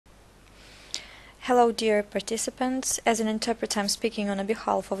Hello dear participants, as an interpreter I'm speaking on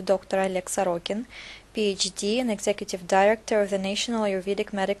behalf of Dr. Oleg SOROKIN, Ph.D. and Executive Director of the National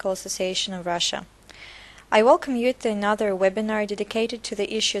Ayurvedic Medical Association of Russia. I welcome you to another webinar dedicated to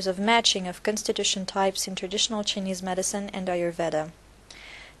the issues of matching of constitution types in traditional Chinese medicine and Ayurveda.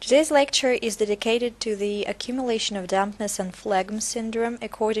 Today's lecture is dedicated to the accumulation of dampness and phlegm syndrome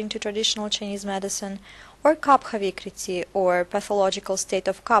according to traditional Chinese medicine, or Kapha Vikruti, or pathological state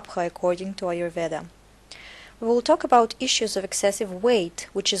of Kapha according to Ayurveda. We will talk about issues of excessive weight,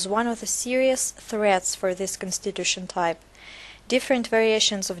 which is one of the serious threats for this constitution type, different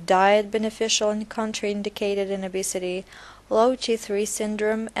variations of diet beneficial and contraindicated in obesity, low T3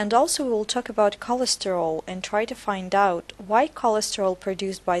 syndrome, and also we will talk about cholesterol and try to find out why cholesterol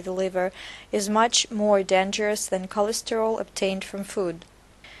produced by the liver is much more dangerous than cholesterol obtained from food.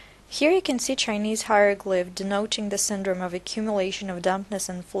 Here you can see Chinese hieroglyph denoting the syndrome of accumulation of dampness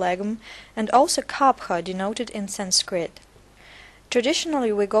and phlegm, and also kapha denoted in Sanskrit.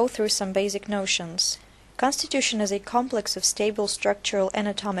 Traditionally, we go through some basic notions. Constitution is a complex of stable structural,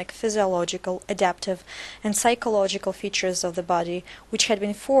 anatomic, physiological, adaptive, and psychological features of the body, which had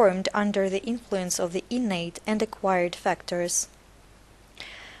been formed under the influence of the innate and acquired factors.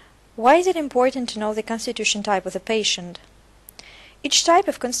 Why is it important to know the constitution type of the patient? Each type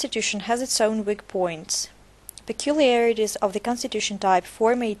of constitution has its own weak points. Peculiarities of the constitution type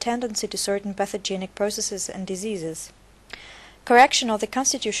form a tendency to certain pathogenic processes and diseases. Correction of the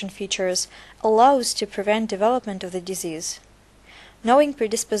constitution features allows to prevent development of the disease. Knowing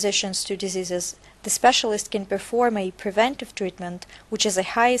predispositions to diseases, the specialist can perform a preventive treatment, which is the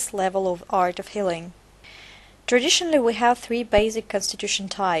highest level of art of healing. Traditionally, we have three basic constitution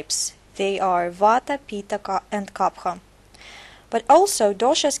types. They are Vata, Pitta, and Kapha. But also,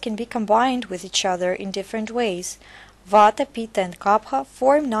 doshas can be combined with each other in different ways. Vata, Pitta, and Kapha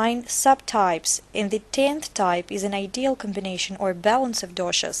form 9 subtypes, and the 10th type is an ideal combination or balance of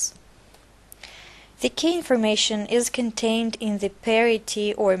doshas. The key information is contained in the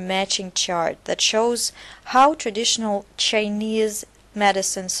parity or matching chart that shows how traditional Chinese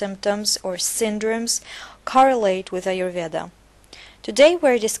medicine symptoms or syndromes correlate with Ayurveda. Today we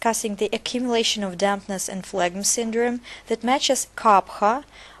are discussing the accumulation of dampness and phlegm syndrome that matches Kapha,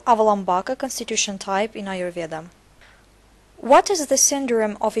 Avalambaka constitution type in Ayurveda. What is the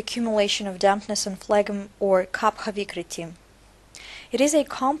syndrome of accumulation of dampness and phlegm, or Kapha Vikruti? It is a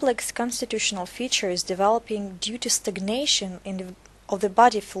complex constitutional features developing due to stagnation of the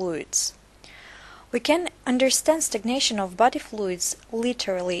body fluids. We can understand stagnation of body fluids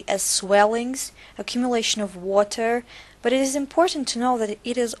literally as swellings, accumulation of water, but it is important to know that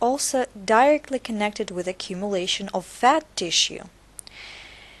it is also directly connected with accumulation of fat tissue.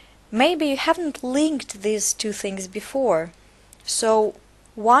 Maybe you haven't linked these two things before. So,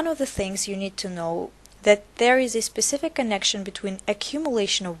 one of the things you need to know that there is a specific connection between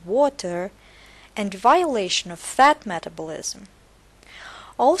accumulation of water and violation of fat metabolism.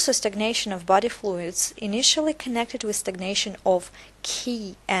 Also, stagnation of body fluids initially connected with stagnation of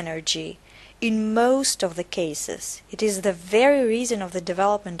ki energy. In most of the cases, it is the very reason of the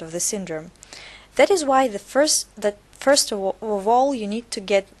development of the syndrome. That is why first of all you need to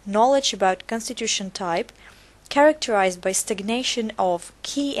get knowledge about constitution type characterized by stagnation of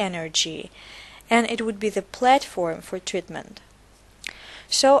ki energy, and it would be the platform for treatment.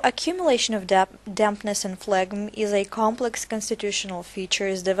 So, accumulation of dampness and phlegm is a complex constitutional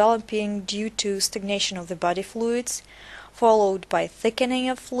feature developing due to stagnation of the body fluids, followed by thickening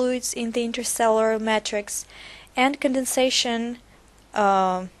of fluids in the intercellular matrix, and condensation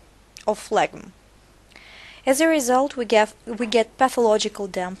of phlegm. As a result, we get pathological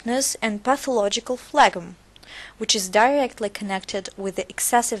dampness and pathological phlegm, which is directly connected with the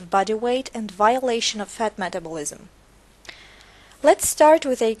excessive body weight and violation of fat metabolism. Let's start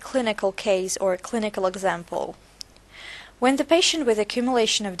with a clinical case or clinical example. When the patient with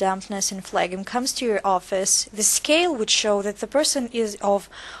accumulation of dampness and phlegm comes to your office, the scale would show that the person is of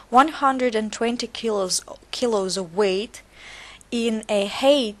 120 kilos of weight in a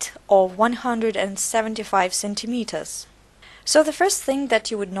height of 175 centimeters. So the first thing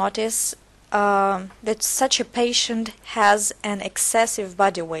that you would notice that such a patient has an excessive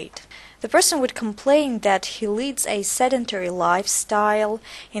body weight. The person would complain that he leads a sedentary lifestyle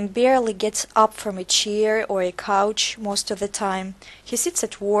and barely gets up from a chair or a couch most of the time. He sits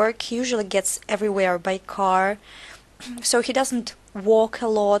at work, he usually gets everywhere by car, so he doesn't walk a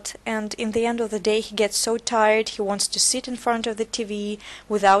lot, and in the end of the day he gets so tired he wants to sit in front of the TV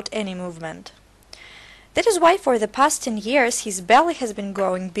without any movement. That is why for the past 10 years his belly has been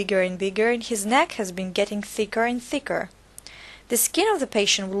growing bigger and bigger and his neck has been getting thicker and thicker. The skin of the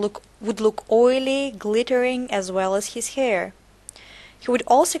patient would look oily, glittering, as well as his hair. He would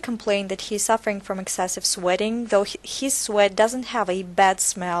also complain that he is suffering from excessive sweating, though his sweat doesn't have a bad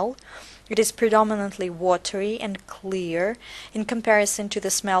smell. It is predominantly watery and clear in comparison to the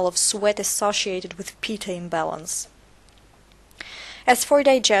smell of sweat associated with pitta imbalance. As for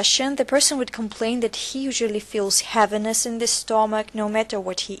digestion, the person would complain that he usually feels heaviness in the stomach no matter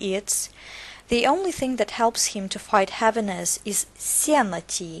what he eats. The only thing that helps him to fight heaviness is senna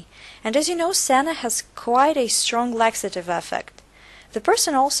tea, and as you know, senna has quite a strong laxative effect. The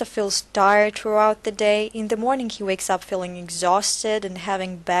person also feels tired throughout the day. In the morning he wakes up feeling exhausted and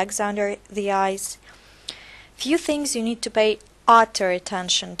having bags under the eyes. Few things you need to pay utter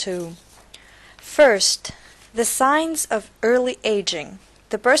attention to. First, the signs of early aging.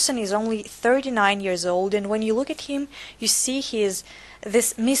 The person is only 39 years old, and when you look at him, you see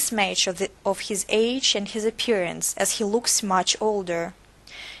this mismatch of his age and his appearance, as he looks much older.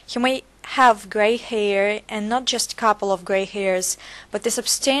 He may have gray hair, and not just a couple of gray hairs, but the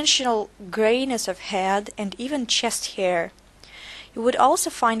substantial grayness of head and even chest hair. You would also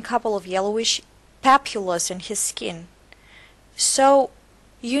find a couple of yellowish papulas in his skin. So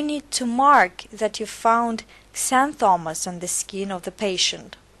you need to mark that you found xanthomas on the skin of the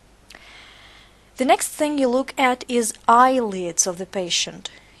patient. The next thing you look at is eyelids of the patient.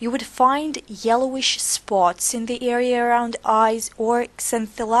 You would find yellowish spots in the area around eyes or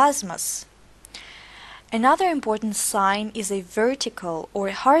xanthelasmas. Another important sign is a vertical or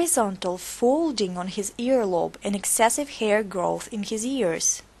horizontal folding on his earlobe and excessive hair growth in his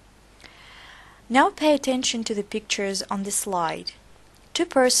ears. Now pay attention to the pictures on the slide. Two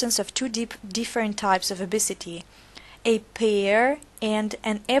persons of two different types of obesity, a pear and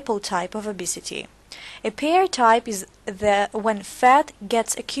an apple type of obesity. A pear type is when fat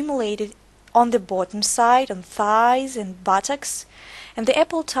gets accumulated on the bottom side, on thighs and buttocks, and the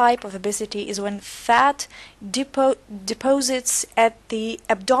apple type of obesity is when fat deposits at the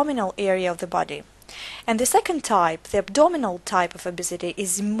abdominal area of the body. And the second type, the abdominal type of obesity,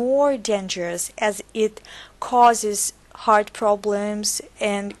 is more dangerous as it causes heart problems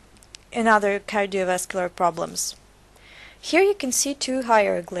and other cardiovascular problems. Here you can see two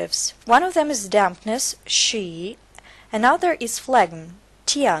hieroglyphs. One of them is dampness, shi, another is phlegm,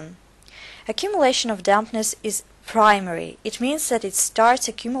 tian. Accumulation of dampness is primary. It means that it starts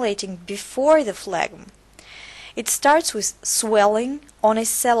accumulating before the phlegm. It starts with swelling on a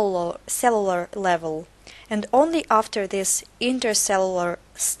cellular level, and only after this intercellular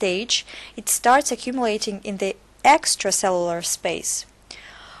stage it starts accumulating in the extracellular space.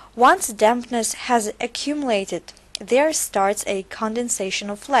 Once dampness has accumulated, there starts a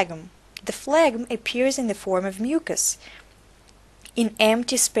condensation of phlegm. The phlegm appears in the form of mucus in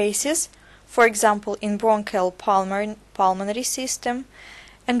empty spaces, for example in bronchial pulmonary system,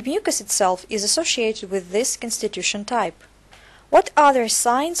 and mucus itself is associated with this constitution type. What other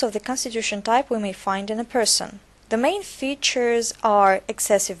signs of the constitution type we may find in a person? The main features are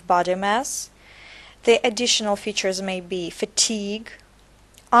excessive body mass. The additional features may be fatigue,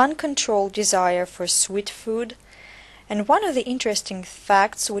 uncontrolled desire for sweet food, and one of the interesting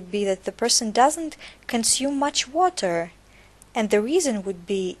facts would be that the person doesn't consume much water, and the reason would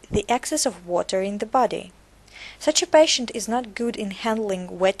be the excess of water in the body. Such a patient is not good in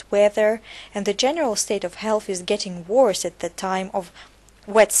handling wet weather, and the general state of health is getting worse at the time of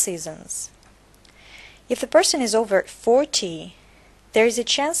wet seasons. If the person is over 40, there is a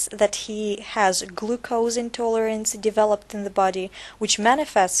chance that he has glucose intolerance developed in the body, which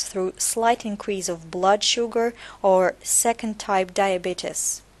manifests through slight increase of blood sugar or second-type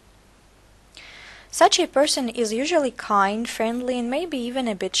diabetes. Such a person is usually kind, friendly, and maybe even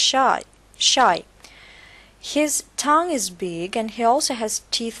a bit shy. His tongue is big, and he also has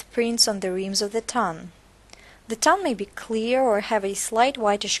teeth prints on the rims of the tongue. The tongue may be clear or have a slight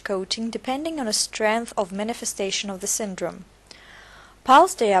whitish coating depending on the strength of manifestation of the syndrome.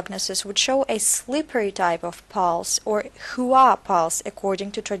 Pulse diagnosis would show a slippery type of pulse or hua pulse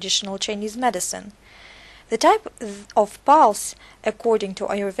according to traditional Chinese medicine. The type of pulse according to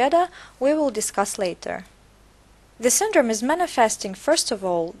Ayurveda we will discuss later. The syndrome is manifesting first of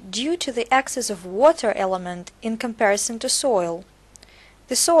all due to the excess of water element in comparison to soil.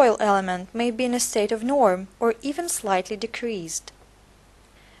 The soil element may be in a state of norm or even slightly decreased.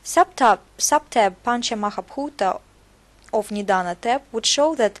 Subtab Pancha Mahabhuta of Nidana tab would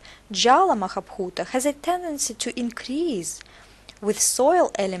show that Jala Mahabhuta has a tendency to increase, with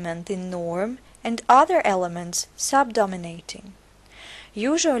soil element in norm and other elements subdominating.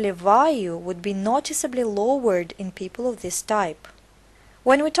 Usually Vayu would be noticeably lowered in people of this type.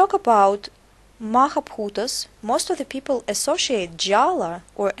 When we talk about Mahabhutas, most of the people associate jala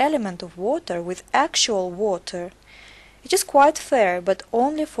or element of water with actual water. It is quite fair, but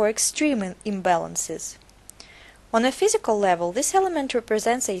only for extreme imbalances. On a physical level, this element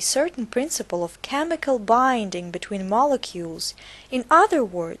represents a certain principle of chemical binding between molecules. In other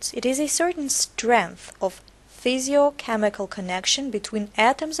words, it is a certain strength of physiochemical connection between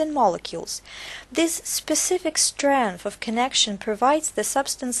atoms and molecules. This specific strength of connection provides the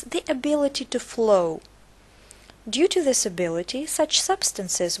substance the ability to flow. Due to this ability, such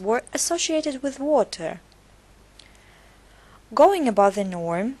substances were associated with water. Going above the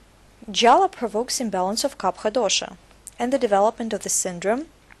norm, jala provokes imbalance of Kapha dosha and the development of the syndrome,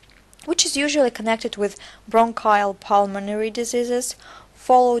 which is usually connected with bronchial pulmonary diseases,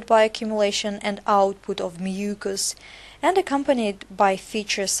 followed by accumulation and output of mucus, and accompanied by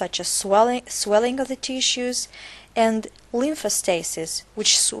features such as swelling of the tissues and lymphostasis,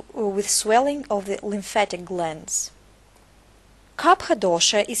 with swelling of the lymphatic glands. Kapha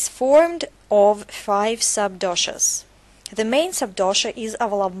dosha is formed of 5 subdoshas. The main subdosha is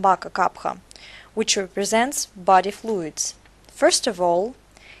Avalambaka Kapha, which represents body fluids. First of all,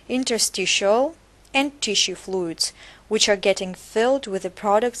 interstitial and tissue fluids, which are getting filled with the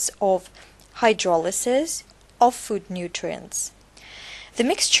products of hydrolysis of food nutrients. The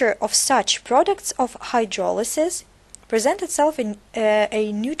mixture of such products of hydrolysis presents itself in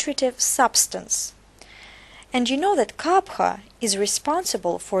a nutritive substance. And you know that Kapha is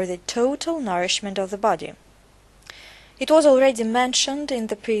responsible for the total nourishment of the body. It was already mentioned in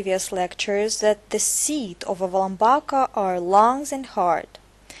the previous lectures that the seat of Avalambaka are lungs and heart.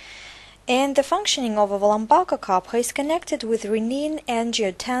 And the functioning of Avalambaka Kapha is connected with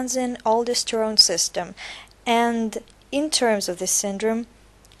renin-angiotensin-aldosterone system, and in terms of this syndrome,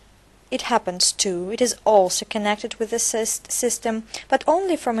 it happens too. It is also connected with the system, but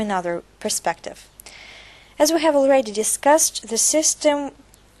only from another perspective. As we have already discussed, the system,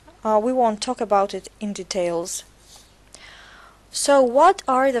 we won't talk about it in details. So what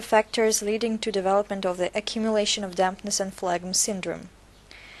are the factors leading to development of the accumulation of dampness and phlegm syndrome?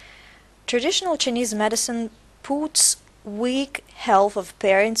 Traditional Chinese medicine puts weak health of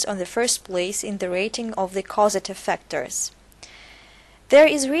parents on the first place in the rating of the causative factors. There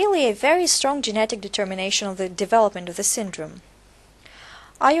is really a very strong genetic determination of the development of the syndrome.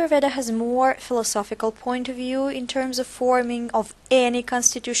 Ayurveda has a more philosophical point of view in terms of forming of any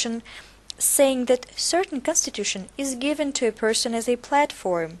constitution, saying that certain constitution is given to a person as a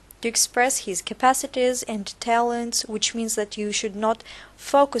platform to express his capacities and talents, which means that you should not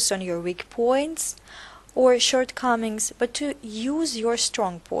focus on your weak points or shortcomings, but to use your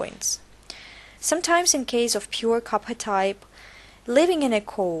strong points. Sometimes in case of pure Kapha type, living in a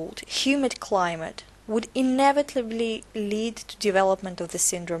cold, humid climate would inevitably lead to development of the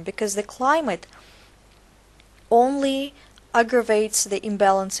syndrome, because the climate only aggravates the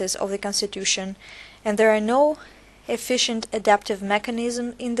imbalances of the constitution, and there are no efficient adaptive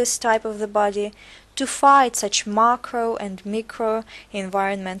mechanism in this type of the body to fight such macro and micro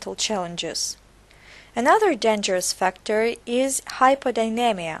environmental challenges. Another dangerous factor is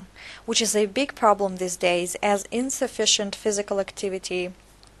hypodynamia, which is a big problem these days, as insufficient physical activity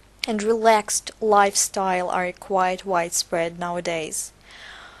and relaxed lifestyle are quite widespread nowadays.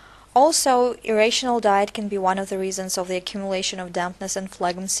 Also, irrational diet can be one of the reasons of the accumulation of dampness and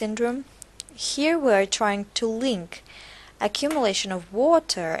phlegm syndrome. Here we are trying to link accumulation of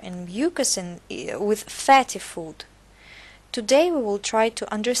water and mucus with fatty food. Today we will try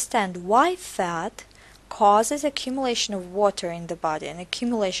to understand why fat causes accumulation of water in the body and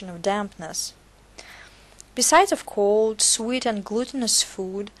accumulation of dampness. Besides of cold, sweet and glutinous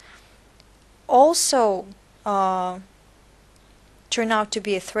food, also turn out to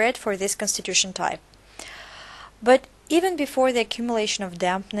be a threat for this constitution type. But even before the accumulation of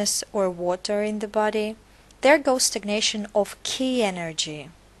dampness or water in the body, there goes stagnation of ki energy.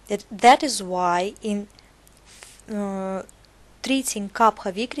 That is why in treating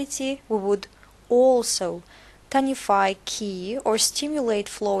Kapha Vikruti we would also tonify ki or stimulate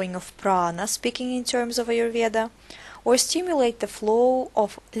flowing of prana, speaking in terms of Ayurveda, or stimulate the flow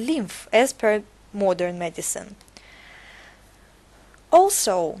of lymph as per modern medicine.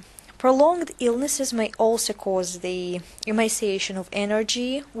 Also, prolonged illnesses may also cause the emaciation of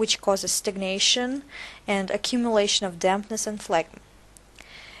energy, which causes stagnation and accumulation of dampness and phlegm.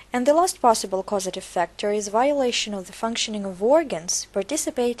 And the last possible causative factor is violation of the functioning of organs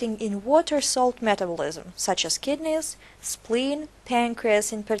participating in water-salt metabolism, such as kidneys, spleen,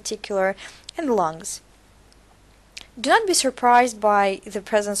 pancreas in particular, and lungs. Do not be surprised by the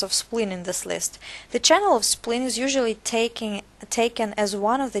presence of spleen in this list. The channel of spleen is usually taken as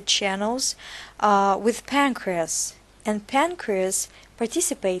one of the channels with pancreas, and pancreas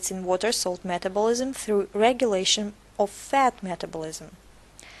participates in water-salt metabolism through regulation of fat metabolism.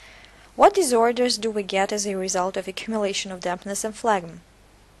 What disorders do we get as a result of accumulation of dampness and phlegm?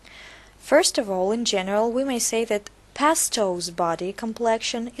 First of all, in general, we may say that Pastow's body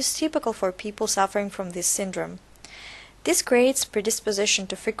complexion is typical for people suffering from this syndrome. This creates predisposition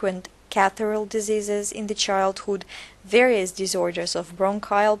to frequent catarrhal diseases in the childhood, various disorders of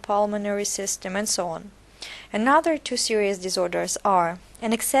bronchial pulmonary system, and so on. Another two serious disorders are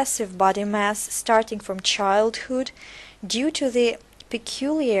an excessive body mass starting from childhood due to the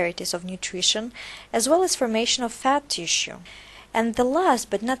peculiarities of nutrition, as well as formation of fat tissue. And the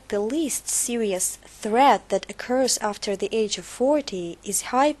last but not the least serious threat that occurs after the age of 40 is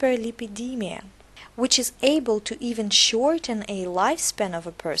hyperlipidemia, which is able to even shorten a lifespan of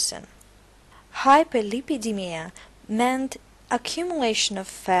a person. Hyperlipidemia meant accumulation of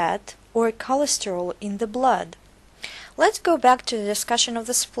fat or cholesterol in the blood. Let's go back to the discussion of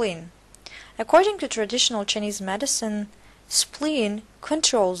the spleen. According to traditional Chinese medicine, spleen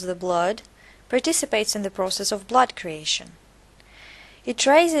controls the blood, participates in the process of blood creation. It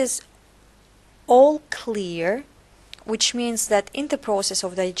raises all clear, which means that in the process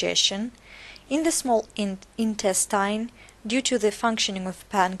of digestion, in the small intestine, due to the functioning of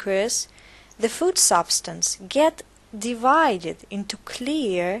pancreas, the food substance get divided into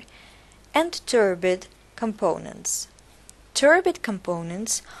clear and turbid components. Turbid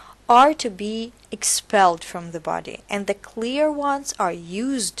components are to be expelled from the body, and the clear ones are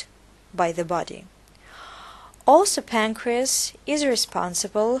used by the body. Also, pancreas is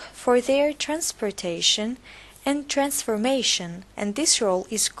responsible for their transportation and transformation, and this role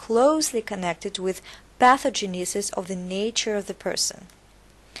is closely connected with pathogenesis of the nature of the person.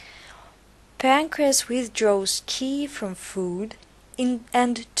 Pancreas withdraws qi from food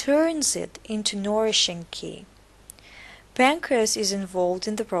and turns it into nourishing qi. Pancreas is involved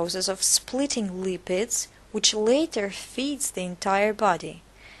in the process of splitting lipids, which later feeds the entire body,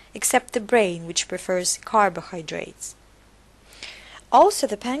 except the brain, which prefers carbohydrates. Also,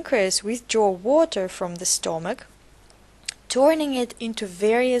 the pancreas withdraws water from the stomach, turning it into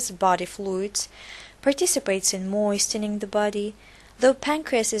various body fluids, participates in moistening the body, though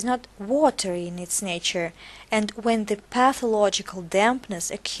pancreas is not watery in its nature, and when the pathological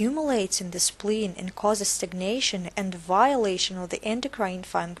dampness accumulates in the spleen and causes stagnation and violation of the endocrine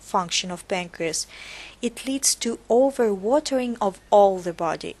function of pancreas, it leads to overwatering of all the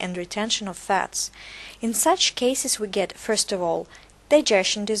body and retention of fats. In such cases we get, first of all,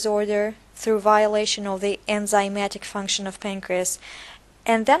 digestion disorder through violation of the enzymatic function of pancreas,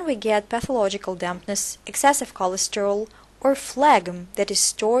 and then we get pathological dampness, excessive cholesterol, or phlegm that is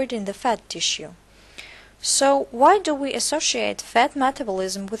stored in the fat tissue. So why do we associate fat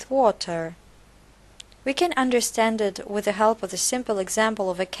metabolism with water? We can understand it with the help of the simple example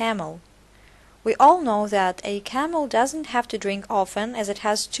of a camel. We all know that a camel doesn't have to drink often, as it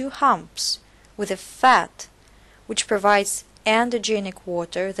has two humps with a fat, which provides endogenic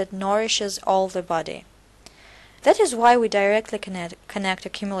water that nourishes all the body. That is why we directly connect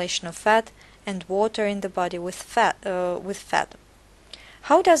accumulation of fat and water in the body with fat.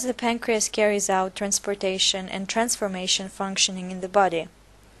 How does the pancreas carries out transportation and transformation functioning in the body?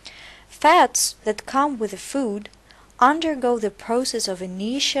 Fats that come with the food undergo the process of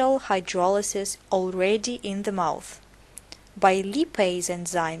initial hydrolysis already in the mouth by lipase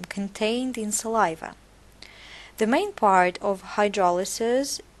enzyme contained in saliva. The main part of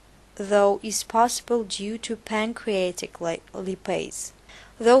hydrolysis, though, is possible due to pancreatic lipase.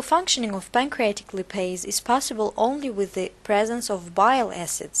 Though functioning of pancreatic lipase is possible only with the presence of bile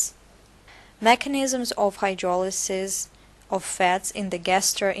acids. Mechanisms of hydrolysis of fats in the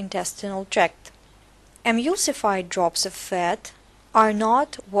gastrointestinal tract. Emulsified drops of fat are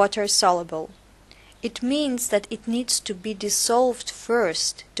not water-soluble. It means that it needs to be dissolved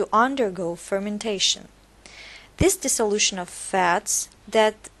first to undergo fermentation. This dissolution of fats,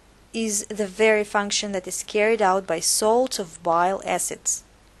 that is the very function that is carried out by salts of bile acids.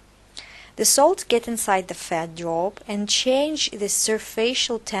 The salts get inside the fat drop and change the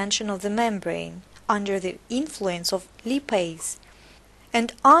surfacial tension of the membrane under the influence of lipase.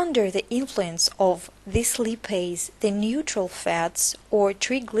 And under the influence of this lipase, the neutral fats or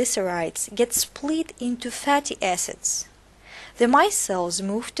triglycerides get split into fatty acids. The micelles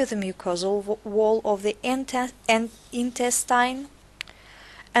move to the mucosal wall of the intestine,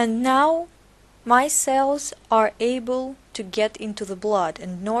 and now micelles are able to get into the blood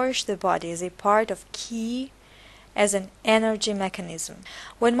and nourish the body as a part of qi as an energy mechanism.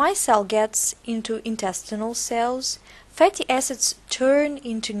 When my cell gets into intestinal cells, fatty acids turn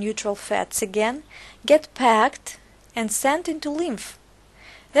into neutral fats again, get packed and sent into lymph.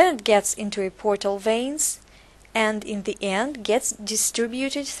 Then it gets into portal veins and in the end gets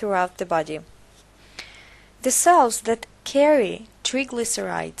distributed throughout the body. The cells that carry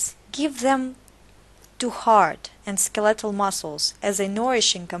triglycerides give them to heart and skeletal muscles as a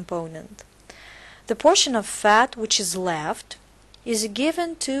nourishing component. The portion of fat which is left is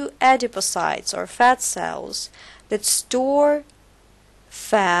given to adipocytes or fat cells that store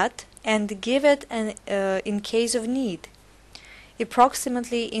fat and give it in case of need,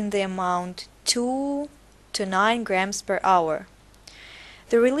 approximately in the amount 2 to 9 grams per hour.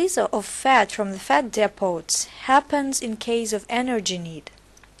 The release of fat from the fat depots happens in case of energy need.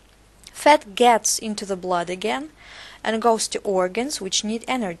 Fat gets into the blood again and goes to organs which need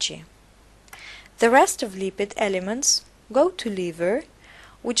energy. The rest of lipid elements go to liver,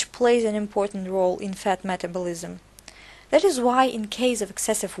 which plays an important role in fat metabolism. That is why in case of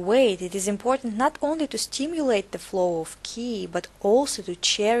excessive weight it is important not only to stimulate the flow of Qi but also to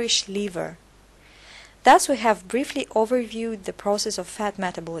cherish liver. Thus we have briefly overviewed the process of fat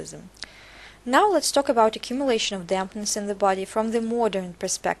metabolism. Now let's talk about accumulation of dampness in the body from the modern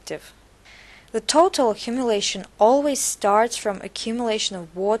perspective. The total accumulation always starts from accumulation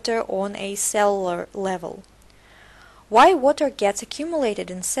of water on a cellular level. Why water gets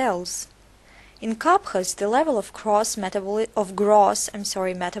accumulated in cells? In Kaphas, the level of gross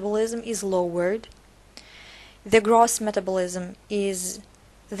metabolism is lowered. The gross metabolism is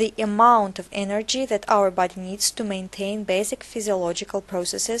the amount of energy that our body needs to maintain basic physiological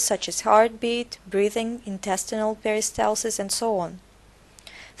processes such as heartbeat, breathing, intestinal peristalsis, and so on.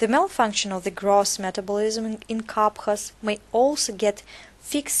 The malfunction of the gross metabolism in Kaphas may also get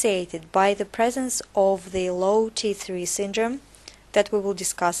fixated by the presence of the low T3 syndrome that we will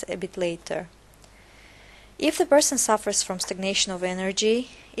discuss a bit later. If the person suffers from stagnation of energy,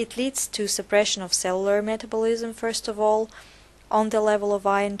 it leads to suppression of cellular metabolism first of all, on the level of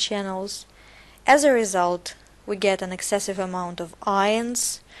ion channels. As a result, we get an excessive amount of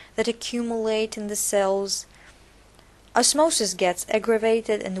ions that accumulate in the cells. Osmosis gets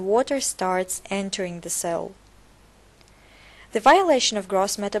aggravated and water starts entering the cell. The violation of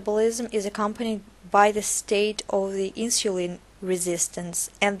gross metabolism is accompanied by the state of the insulin resistance,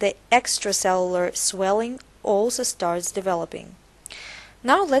 and the extracellular swelling also starts developing.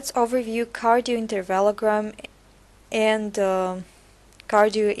 Now let's overview cardiointervallogram and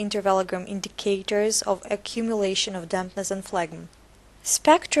cardiointervallogram indicators of accumulation of dampness and phlegm.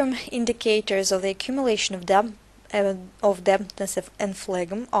 Spectrum indicators of the accumulation of dampness and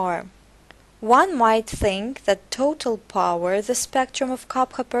phlegm are: one might think that total power, the spectrum of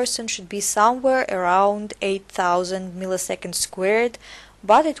Kapha person should be somewhere around 8,000 milliseconds squared,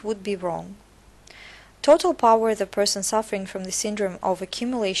 but it would be wrong. Total power, the person suffering from the syndrome of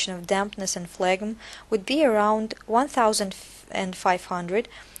accumulation of dampness and phlegm, would be around 1,500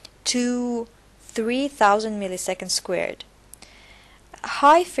 to 3,000 milliseconds squared.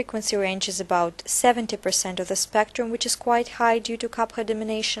 High frequency range is about 70% of the spectrum, which is quite high due to Kapha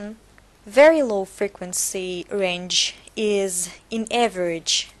domination. Very low frequency range is, in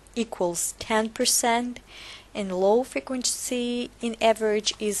average, equals 10%, and low frequency in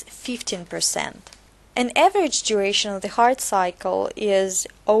average is 15%. An average duration of the heart cycle is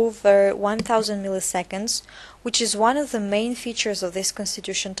over 1000 milliseconds, which is one of the main features of this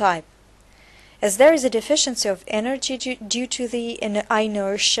constitution type. As there is a deficiency of energy due to the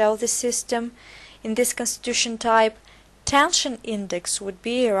inertia of the system in this constitution type, tension index would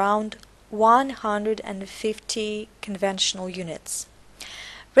be around 150 conventional units.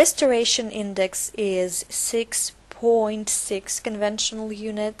 Restoration index is 6.6 conventional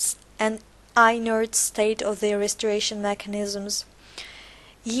units, and inert state of the restoration mechanisms.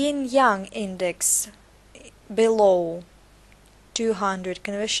 Yin-yang index below 200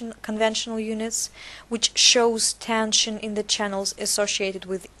 conventional units, which shows tension in the channels associated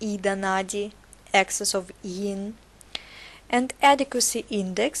with Ida Nadi, excess of yin, and adequacy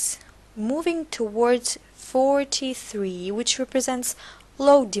index moving towards 43, which represents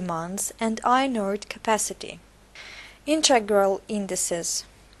low demands and inert capacity. Integral indices.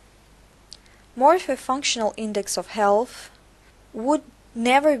 Morphofunctional index of health would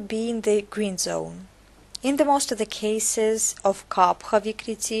never be in the green zone. In the most of the cases of Kapha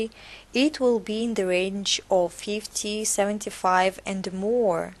Vikruti, it will be in the range of 50, 75 and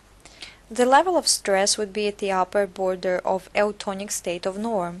more. The level of stress would be at the upper border of eutonic state of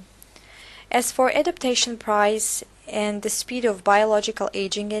norm. As for adaptation price and the speed of biological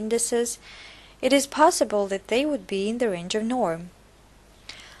aging indices, it is possible that they would be in the range of norm.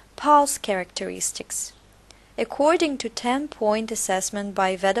 Pulse characteristics. According to 10-point assessment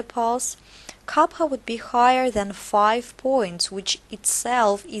by VedaPulse, Kapha would be higher than 5 points, which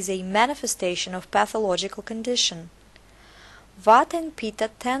itself is a manifestation of pathological condition. Vata and Pitta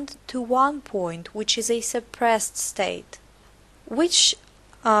tend to 1 point, which is a suppressed state. Those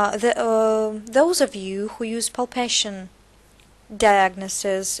of you who use palpation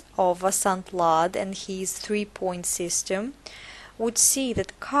diagnosis of Vasant Lad and his 3-point system would see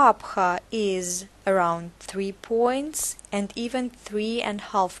that Kapha is around 3 points and even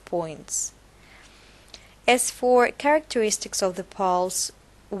 3.5 points. As for characteristics of the pulse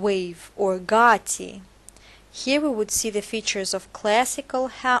wave or gati, here we would see the features of classical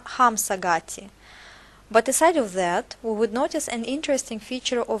Hamsa gati. But aside of that, we would notice an interesting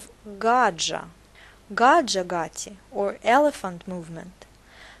feature of Gaja gati, or elephant movement.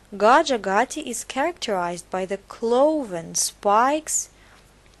 Gaja gati is characterized by the cloven spikes,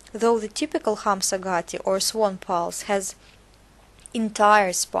 though the typical Hamsa gati or swan pulse has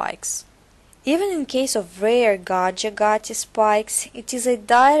entire spikes. Even in case of rare Gaja gati spikes, it is a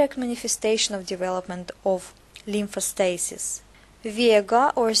direct manifestation of development of lymphostasis.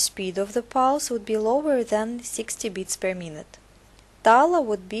 Vega, or speed of the pulse, would be lower than 60 beats per minute. Tala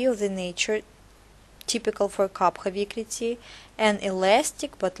would be of the nature typical for Kapha Vikruti, an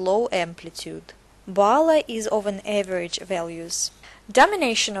elastic but low amplitude. Bala is of an average values.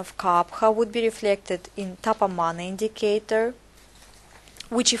 Domination of Kapha would be reflected in Tapamana indicator,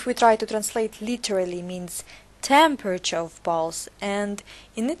 which if we try to translate literally means temperature of pulse, and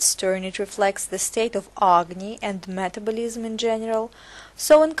in its turn it reflects the state of Agni and metabolism in general.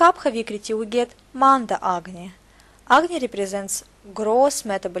 So in Kapha Vikruti we get Manda Agni. Agni represents gross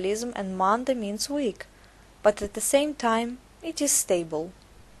metabolism and Manda means weak, but at the same time it is stable.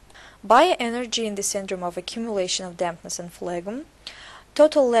 Bioenergy in the syndrome of accumulation of dampness and phlegm,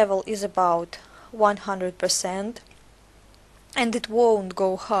 total level is about 100% and it won't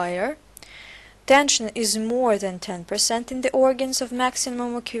go higher. Tension is more than 10% in the organs of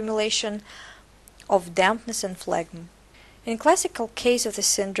maximum accumulation of dampness and phlegm. In classical case of the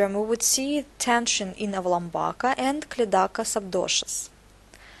syndrome, we would see tension in Avlambaka and Klidaka subdoshas.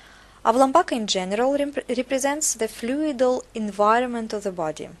 Avlambaka in general represents the fluidal environment of the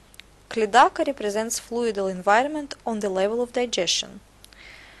body. Klidaka represents fluidal environment on the level of digestion.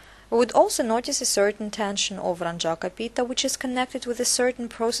 We would also notice a certain tension of Ranjaka Pitta, which is connected with a certain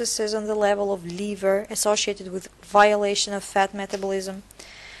processes on the level of liver associated with violation of fat metabolism.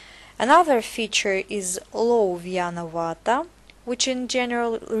 Another feature is low Vyana Vata, which in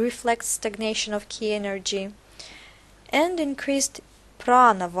general reflects stagnation of key energy, and increased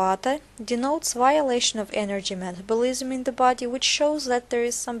Prana Vata denotes violation of energy metabolism in the body, which shows that there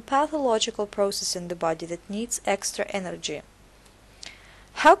is some pathological process in the body that needs extra energy.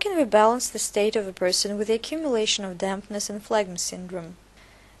 How can we balance the state of a person with the accumulation of dampness and phlegm syndrome?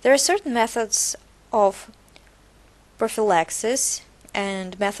 There are certain methods of prophylaxis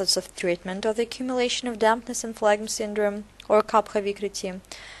and methods of treatment of the accumulation of dampness and phlegm syndrome or Kapha Vikruti.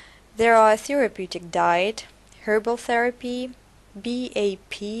 There are therapeutic diet, herbal therapy,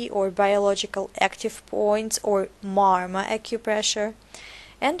 BAP or biological active points or marma acupressure,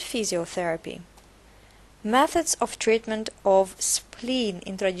 and physiotherapy. Methods of treatment of spleen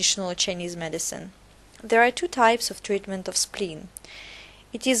in traditional Chinese medicine. There are 2 types of treatment of spleen.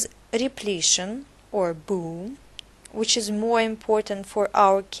 It is repletion or boom, which is more important for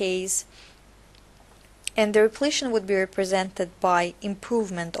our case, and the repletion would be represented by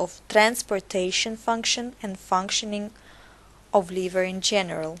improvement of transportation function and functioning of liver in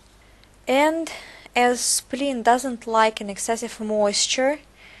general. And as spleen doesn't like an excessive moisture,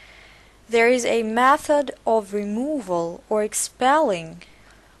 there is a method of removal or expelling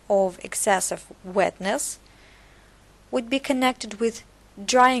of excessive wetness would be connected with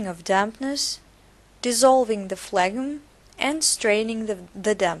drying of dampness, dissolving the phlegm, and straining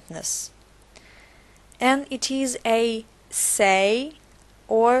the dampness. And it is a say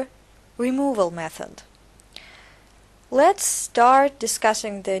or removal method. Let's start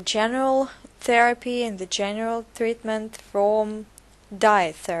discussing the general therapy and the general treatment from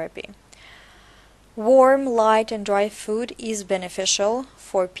diet therapy. Warm, light and dry food is beneficial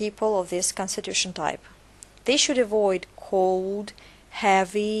for people of this constitution type. They should avoid cold,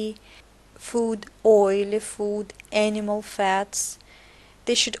 heavy food, oily food, animal fats.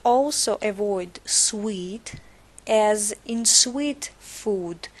 They should also avoid sweet, as in sweet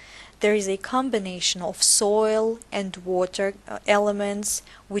food there is a combination of soil and water elements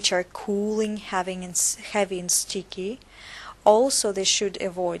which are cooling, heavy and sticky, Also, they should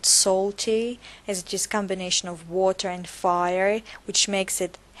avoid salty, as it is combination of water and fire, which makes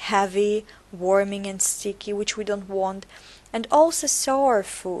it heavy, warming and sticky, which we don't want. And also sour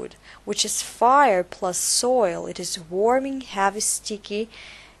food, which is fire plus soil. It is warming, heavy, sticky,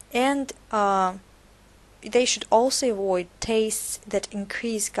 and they should also avoid tastes that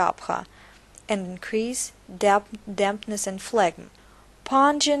increase kapha and increase dampness and phlegm.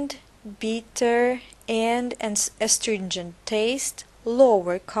 Pungent, bitter, and astringent taste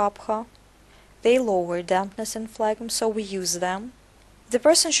lower kapha. They lower dampness and phlegm, so we use them. The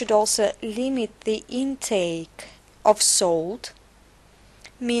person should also limit the intake of salt,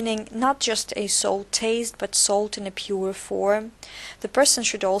 meaning not just a salt taste, but salt in a pure form. The person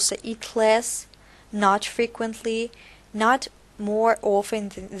should also eat less, not frequently, not more often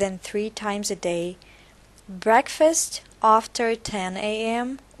than 3 times a day. Breakfast after 10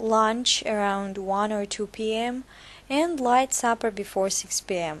 a.m., lunch around 1 or 2 p.m., and light supper before 6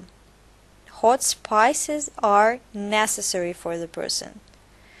 p.m. Hot spices are necessary for the person.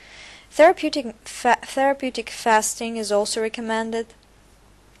 Therapeutic fasting is also recommended,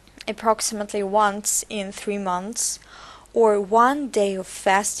 approximately once in 3 months, or 1 day of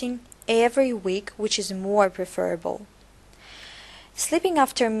fasting every week, which is more preferable. Sleeping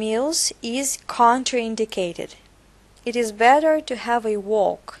after meals is contraindicated. It is better to have a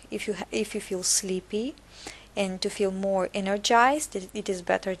walk if you feel sleepy, and to feel more energized, it is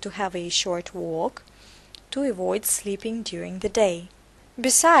better to have a short walk to avoid sleeping during the day.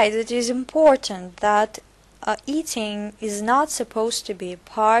 Besides, it is important that eating is not supposed to be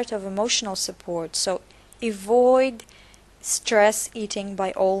part of emotional support, so avoid stress eating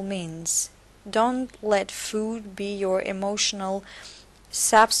by all means. Don't let food be your emotional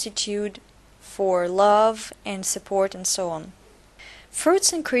substitute for love and support and so on.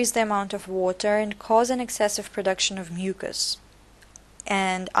 Fruits increase the amount of water and cause an excessive production of mucus,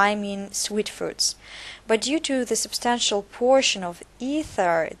 and I mean sweet fruits. But due to the substantial portion of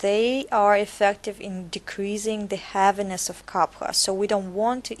ether, they are effective in decreasing the heaviness of kapha, so we don't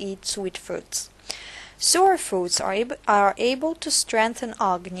want to eat sweet fruits. Sour fruits are able to strengthen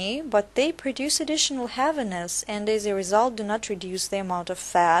Agni, but they produce additional heaviness, and as a result do not reduce the amount of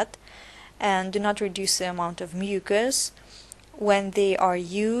fat and do not reduce the amount of mucus when they are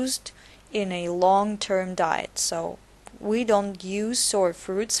used in a long-term diet. So we don't use sour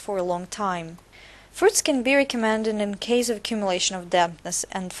fruits for a long time. Fruits can be recommended in case of accumulation of dampness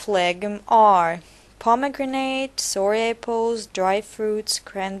and phlegm are pomegranate, sour apples, dry fruits,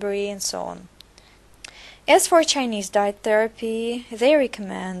 cranberry, and so on. As for Chinese diet therapy, they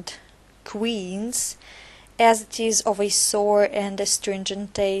recommend quince, as it is of a sour and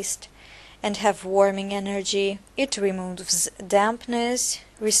astringent taste and have warming energy. It removes dampness,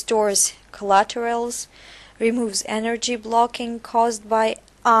 restores collaterals, removes energy blocking caused by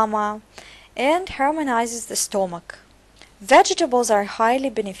ama, and harmonizes the stomach. Vegetables are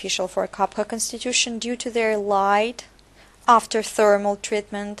highly beneficial for kapha constitution due to their light, after thermal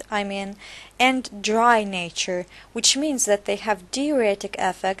treatment, and dry nature, which means that they have diuretic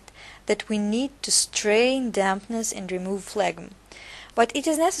effect that we need to strain dampness and remove phlegm. But it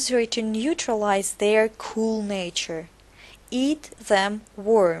is necessary to neutralize their cool nature. Eat them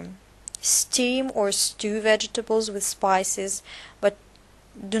warm. Steam or stew vegetables with spices, but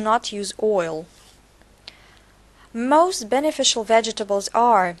do not use oil. Most beneficial vegetables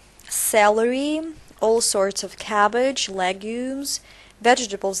are celery, all sorts of cabbage, legumes.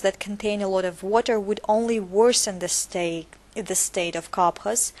 Vegetables that contain a lot of water would only worsen the state of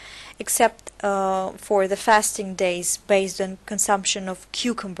kaphas, except for the fasting days based on consumption of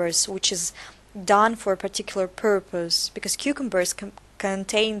cucumbers, which is done for a particular purpose, because cucumbers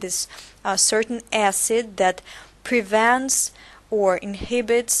contain this certain acid that prevents or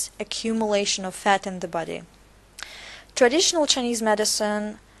inhibits accumulation of fat in the body. Traditional Chinese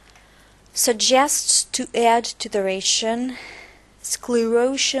medicine suggests to add to the ration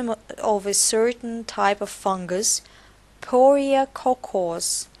sclerotium of a certain type of fungus, Poria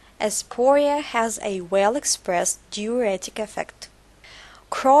cocos, as poria has a well-expressed diuretic effect.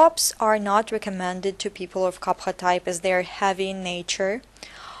 Crops are not recommended to people of kapha type as they are heavy in nature.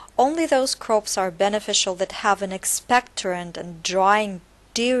 Only those crops are beneficial that have an expectorant and drying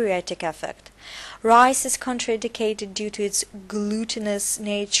diuretic effect. Rice is contraindicated due to its glutinous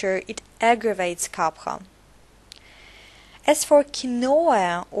nature. It aggravates kapha. As for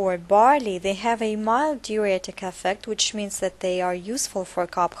quinoa or barley, they have a mild diuretic effect, which means that they are useful for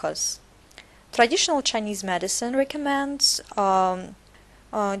kaphas. Traditional Chinese medicine recommends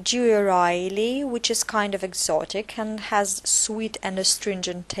Dewey, which is kind of exotic and has sweet and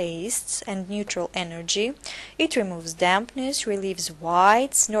astringent tastes and neutral energy. It removes dampness, relieves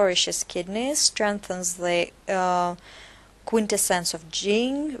whites, nourishes kidneys, strengthens the quintessence of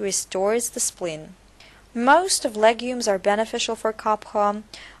Jing, restores the spleen. Most of legumes are beneficial for kapha,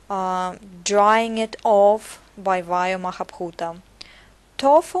 drying it off by via Mahabhuta.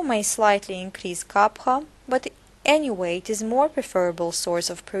 Tofu may slightly increase kapha, but anyway, it is more preferable source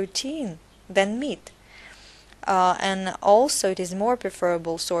of protein than meat. And also it is more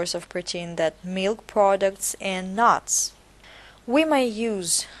preferable source of protein than milk products and nuts. We may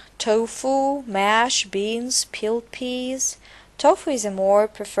use tofu, mash, beans, peeled peas. Tofu is a more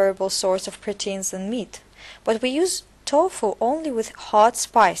preferable source of proteins than meat, but we use tofu only with hot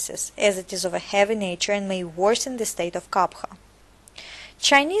spices, as it is of a heavy nature and may worsen the state of kapha.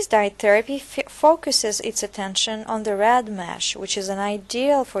 Chinese diet therapy focuses its attention on the red mash, which is an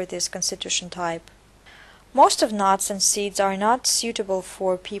ideal for this constitution type. Most of nuts and seeds are not suitable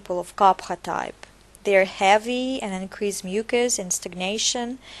for people of kapha type. They are heavy and increase mucus and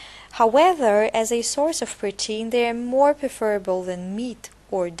stagnation. However, as a source of protein, they are more preferable than meat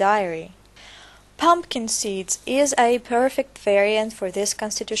or dairy. Pumpkin seeds is a perfect variant for this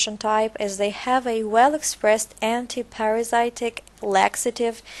constitution type, as they have a well-expressed anti-parasitic,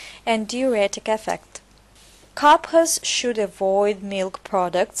 laxative, and diuretic effect. Kaphas should avoid milk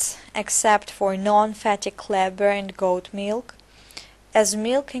products, except for non-fatty Kleber and goat milk, as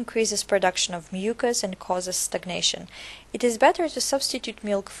milk increases production of mucus and causes stagnation. It is better to substitute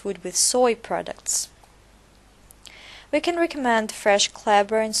milk food with soy products. We can recommend fresh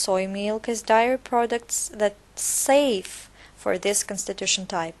Kleber and soy milk as dairy products that safe for this constitution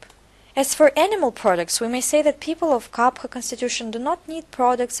type. As for animal products, we may say that people of kapha constitution do not need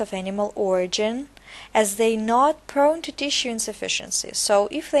products of animal origin, as they are not prone to tissue insufficiency. So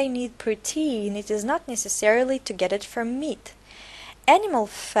if they need protein, it is not necessarily to get it from meat. Animal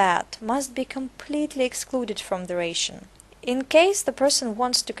fat must be completely excluded from the ration. In case the person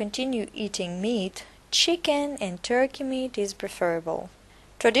wants to continue eating meat, chicken and turkey meat is preferable.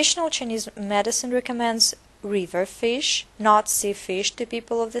 Traditional Chinese medicine recommends river fish, not sea fish, to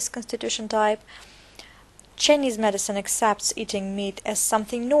people of this constitution type. Chinese medicine accepts eating meat as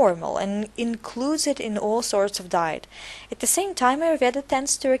something normal and includes it in all sorts of diet. At the same time, Ayurveda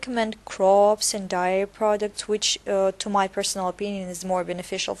tends to recommend crops and dairy products, which, to my personal opinion, is more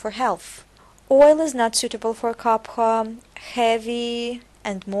beneficial for health. Oil is not suitable for kapha. Heavy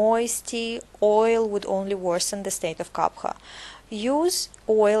and moisty oil would only worsen the state of kapha. Use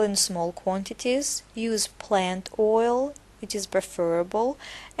oil in small quantities, use plant oil, it is preferable,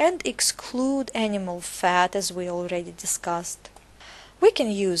 and exclude animal fat, as we already discussed. We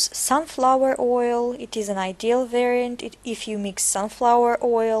can use sunflower oil. It is an ideal variant if you mix sunflower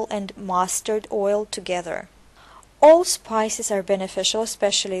oil and mustard oil together. All spices are beneficial,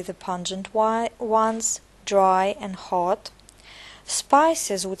 especially the pungent ones, dry and hot.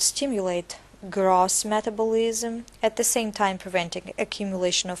 Spices would stimulate gross metabolism, at the same time preventing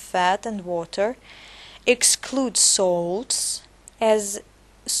accumulation of fat and water. Exclude salts, as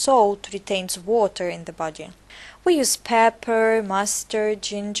salt retains water in the body. We use pepper, mustard,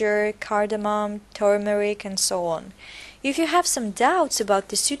 ginger, cardamom, turmeric, and so on. If you have some doubts about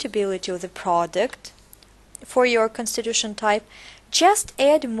the suitability of the product for your constitution type, just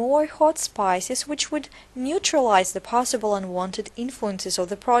add more hot spices, which would neutralize the possible unwanted influences of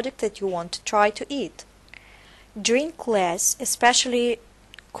the product that you want to try to eat. Drink less, especially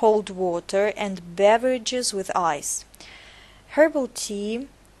cold water and beverages with ice. Herbal tea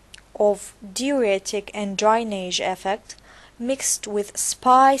of diuretic and drainage effect mixed with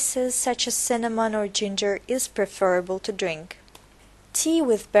spices such as cinnamon or ginger is preferable to drink. Tea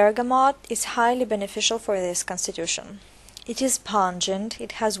with bergamot is highly beneficial for this constitution. It is pungent,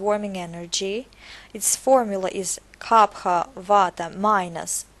 it has warming energy. Its formula is kapha vata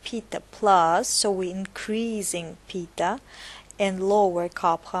minus pitta plus, so we're increasing pitta and lower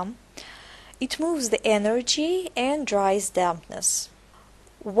kapha. It moves the energy and dries dampness.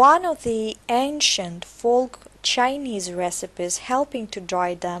 One of the ancient folk Chinese recipes helping to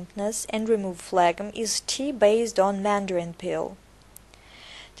dry dampness and remove phlegm is tea based on mandarin peel.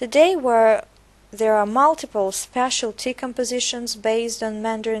 Today, where there are multiple special tea compositions based on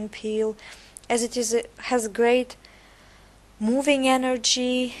mandarin peel, as it has great moving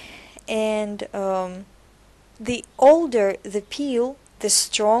energy, and the older the peel, the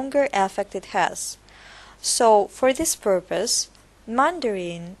stronger effect it has. So for this purpose,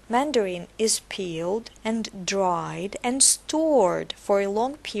 mandarin is peeled and dried and stored for a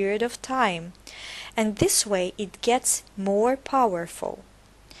long period of time, and this way it gets more powerful.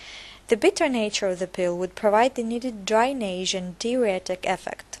 The bitter nature of the pill would provide the needed drainage and diuretic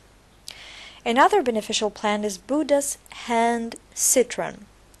effect. Another beneficial plant is Buddha's hand citron.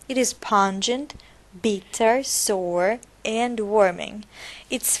 It is pungent, bitter, sour, and warming.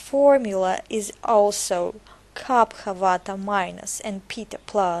 Its formula is also Kapha Vata minus and Pitta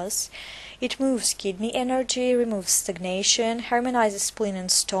plus. It moves kidney energy, removes stagnation, harmonizes spleen and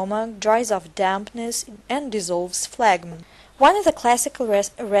stomach, dries off dampness, and dissolves phlegm. One of the classical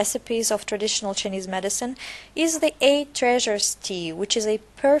recipes of traditional Chinese medicine is the 8 Treasures tea, which is a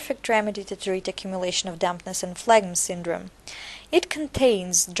perfect remedy to treat accumulation of dampness and phlegm syndrome. It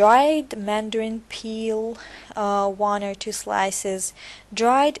contains dried mandarin peel, 1 or 2 slices,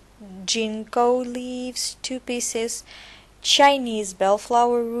 dried ginkgo leaves, 2 pieces, Chinese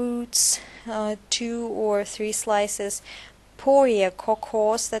bellflower roots, 2 or 3 slices, Poria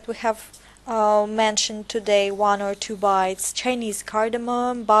cocos that we have mentioned today, 1 or 2 bites, Chinese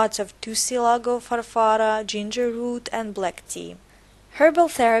cardamom, buds of Tussilago farfara, ginger root, and black tea. Herbal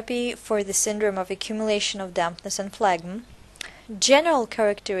therapy for the syndrome of accumulation of dampness and phlegm. General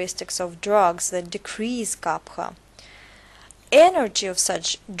characteristics of drugs that decrease kapha. Energy of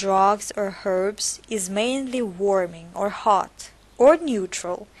such drugs or herbs is mainly warming or hot or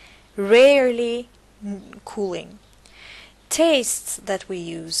neutral, rarely cooling. Tastes that we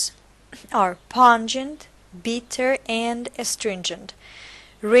use are pungent, bitter, and astringent.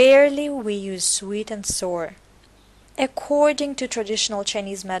 Rarely we use sweet and sour. According to traditional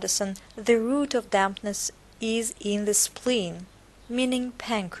Chinese medicine, the root of dampness is in the spleen, meaning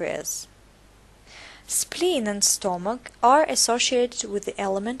pancreas. Spleen and stomach are associated with the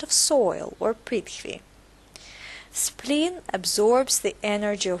element of soil or prithvi. Spleen absorbs the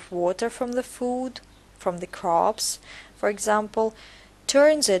energy of water from the food, from the crops, for example,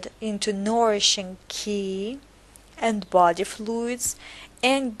 turns it into nourishing qi and body fluids,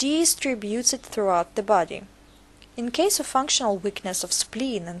 and distributes it throughout the body. In case of functional weakness of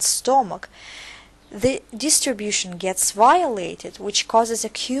spleen and stomach, the distribution gets violated, which causes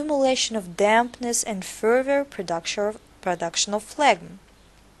accumulation of dampness and further production of phlegm.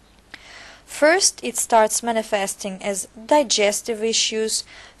 First, it starts manifesting as digestive issues,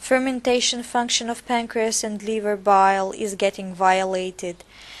 fermentation function of pancreas and liver bile is getting violated.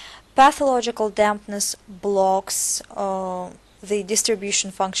 Pathological dampness blocks the distribution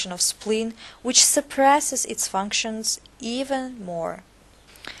function of spleen, which suppresses its functions even more.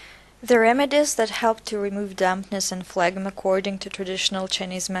 The remedies that help to remove dampness and phlegm according to traditional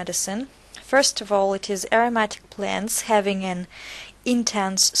Chinese medicine. First of all, it is aromatic plants having an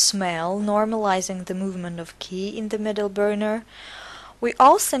intense smell, normalizing the movement of qi in the middle burner. We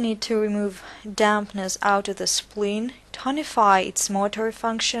also need to remove dampness out of the spleen, tonify its motor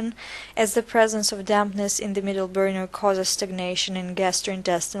function, as the presence of dampness in the middle burner causes stagnation in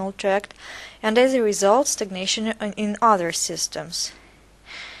gastrointestinal tract, and as a result stagnation in other systems.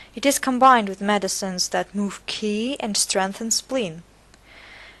 It is combined with medicines that move qi and strengthen spleen.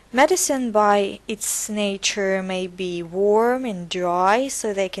 Medicine by its nature may be warm and dry,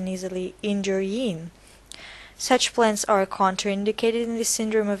 so they can easily injure yin. Such plants are contraindicated in the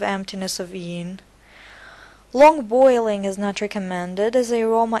syndrome of emptiness of yin. Long boiling is not recommended, as the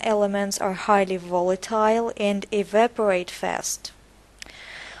aroma elements are highly volatile and evaporate fast.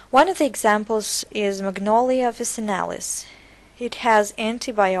 One of the examples is Magnolia officinalis. It has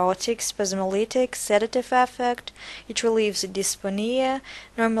antibiotic, spasmolytic, sedative effect. It relieves dyspnea,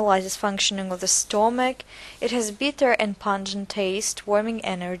 normalizes functioning of the stomach. It has bitter and pungent taste, warming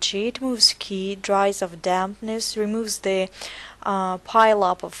energy. It moves qi, dries off dampness, removes the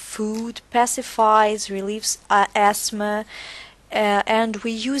pile-up of food, pacifies, relieves asthma, and we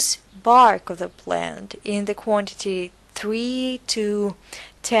use bark of the plant in the quantity 3 to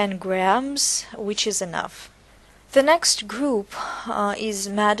 10 grams, which is enough. The next group is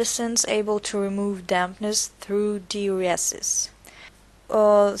medicines able to remove dampness through diuresis.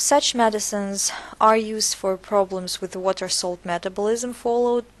 Such medicines are used for problems with water-salt metabolism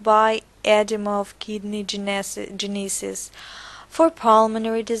followed by edema of kidney genesis, for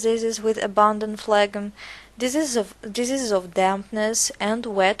pulmonary diseases with abundant phlegm, diseases of dampness, and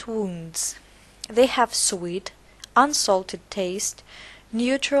wet wounds. They have sweet, unsalted taste,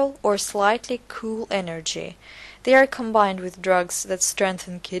 neutral or slightly cool energy. They are combined with drugs that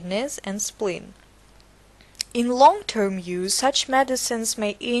strengthen kidneys and spleen. In long-term use, such medicines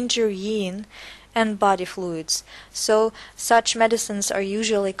may injure yin and body fluids, so such medicines are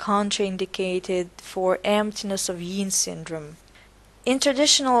usually contraindicated for emptiness of yin syndrome. In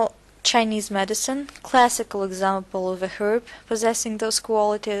traditional Chinese medicine, classical example of a herb possessing those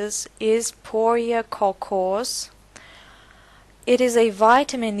qualities is Poria cocos. It is a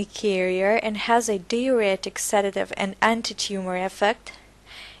vitamin E carrier and has a diuretic, sedative, and anti-tumor effect.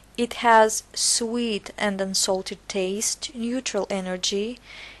 It has sweet and unsalted taste, neutral energy.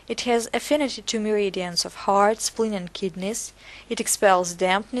 It has affinity to meridians of heart, spleen, and kidneys. It expels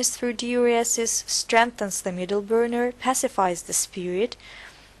dampness through diuresis, strengthens the middle burner, pacifies the spirit,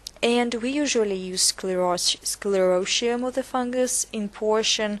 and we usually use sclerotium of the fungus in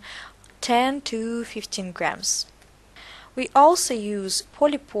portion 10 to 15 grams. We also use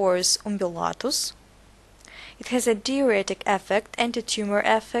Polypores umbellatus. It has a diuretic effect, anti-tumor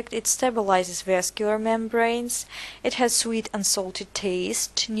effect, it stabilizes vascular membranes, it has sweet unsalted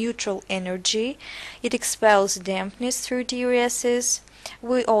taste, neutral energy, it expels dampness through diuresis.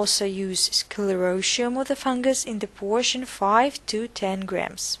 We also use sclerotium of the fungus in the portion 5 to 10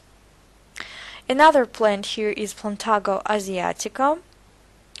 grams. Another plant here is Plantago asiatica.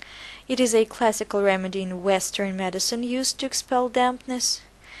 It is a classical remedy in Western medicine used to expel dampness.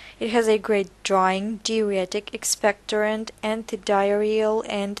 It has a great drying, diuretic, expectorant, antidiarrheal,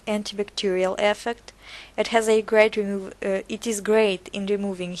 and antibacterial effect. It is great in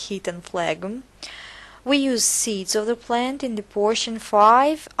removing heat and phlegm. We use seeds of the plant in the portion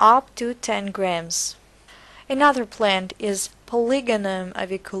 5 up to 10 grams. Another plant is Polygonum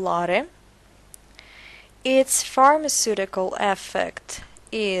aviculare. Its pharmaceutical effect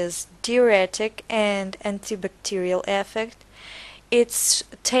is diuretic and antibacterial effect. Its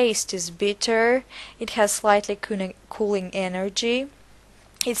taste is bitter, it has slightly cooling energy.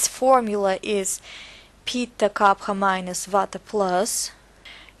 Its formula is Pitta Kapha minus Vata plus.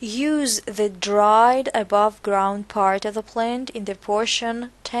 Use the dried above ground part of the plant in the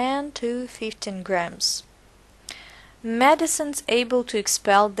portion 10 to 15 grams. Medicines able to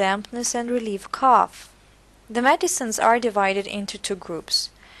expel dampness and relieve cough. The medicines are divided into two groups: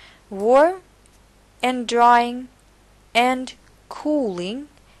 warm and drying and cooling,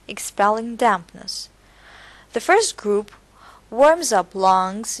 expelling dampness. The first group warms up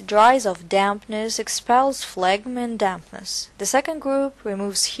lungs, dries off dampness, expels phlegm and dampness. The second group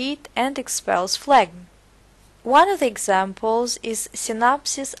removes heat and expels phlegm. One of the examples is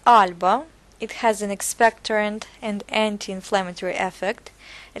Synapsis alba. It has an expectorant and anti-inflammatory effect.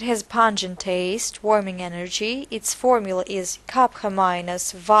 It has pungent taste, warming energy. Its formula is Kapha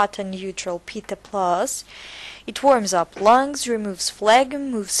minus Vata neutral Pitta plus. It warms up lungs, removes phlegm,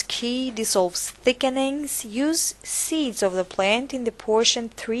 moves qi, dissolves thickenings. Use seeds of the plant in the portion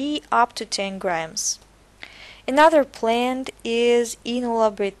 3 up to 10 grams. Another plant is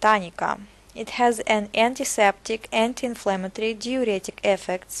Inula britannica. It has an antiseptic, anti-inflammatory, diuretic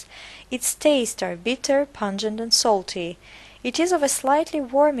effects. Its tastes are bitter, pungent, and salty. It is of a slightly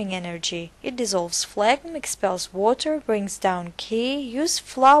warming energy. It dissolves phlegm, expels water, brings down qi. Use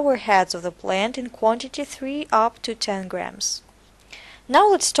flower heads of the plant in quantity 3 up to 10 grams. Now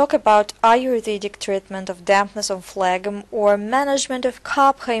let's talk about Ayurvedic treatment of dampness and phlegm, or management of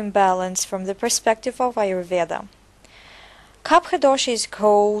Kapha imbalance from the perspective of Ayurveda. Kapha dosha is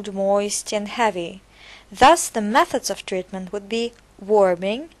cold, moist, and heavy. Thus the methods of treatment would be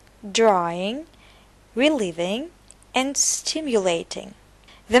warming, drying, relieving, and stimulating.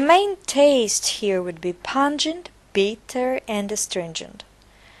 The main taste here would be pungent, bitter, and astringent.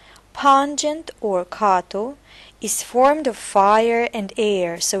 Pungent, or katu, is formed of fire and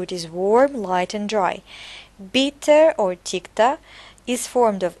air, so it is warm, light, and dry. Bitter, or tikta, is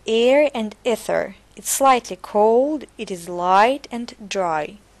formed of air and ether. It's slightly cold, it is light and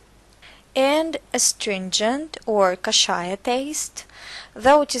dry. And astringent, or kashaya taste,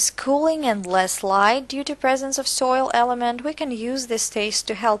 though it is cooling and less light due to presence of soil element, we can use this taste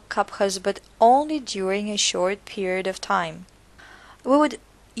to help kaphas, but only during a short period of time. We would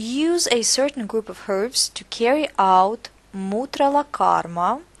use a certain group of herbs to carry out mutrala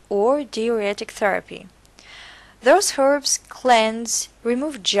karma, or diuretic therapy. Those herbs cleanse,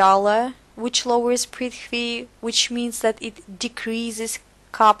 remove jala, which lowers prithvi, which means that it decreases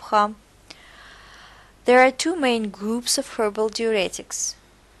kapha. There are two main groups of herbal diuretics: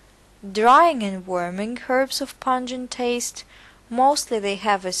 drying and warming herbs of pungent taste. Mostly they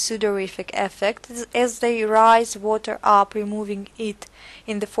have a sudorific effect as they rise water up, removing it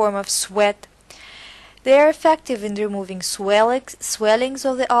in the form of sweat. They are effective in removing swellings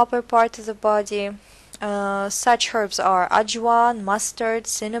of the upper part of the body. Such herbs are ajwan, mustard,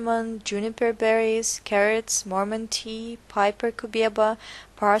 cinnamon, juniper berries, carrots, Mormon tea, piper cubeba,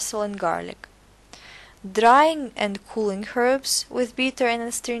 parsley, and garlic. Drying and cooling herbs with bitter and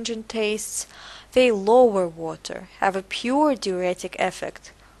astringent tastes, they lower water, have a pure diuretic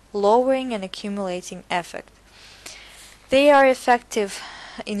effect, lowering and accumulating effect. They are effective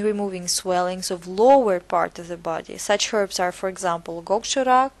in removing swellings of lower part of the body. Such herbs are, for example,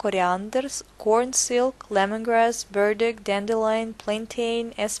 gokshura, coriander, corn silk, lemongrass, burdock, dandelion,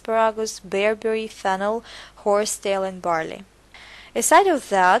 plantain, asparagus, bearberry, fennel, horsetail, and barley. Aside of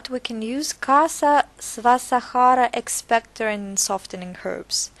that, we can use Kasa, Svasahara, expectorant and softening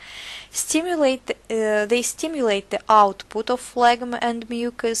herbs. They stimulate the output of phlegm and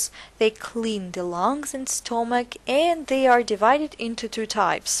mucus, they clean the lungs and stomach, and they are divided into two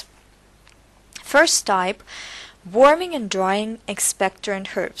types. First type, warming and drying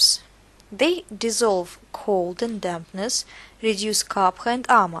expectorant herbs. They dissolve cold and dampness, reduce kapha and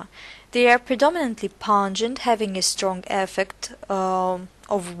ama. They are predominantly pungent, having a strong effect of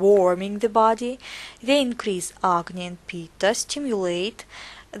warming the body. They increase agni and pitta, stimulate.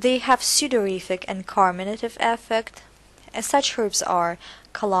 They have sudorific and carminative effect. Such herbs are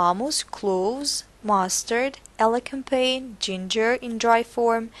calamus, cloves, mustard, elecampane, ginger in dry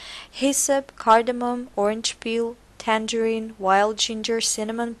form, hyssop, cardamom, orange peel, tangerine, wild ginger,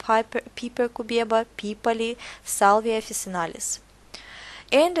 cinnamon, piper cubeba, pipali, salvia officinalis.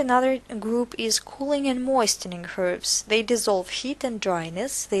 And another group is cooling and moistening herbs. They dissolve heat and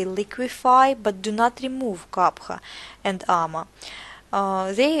dryness, they liquefy but do not remove kapha and ama.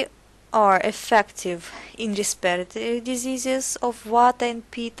 They are effective in respiratory diseases of vata and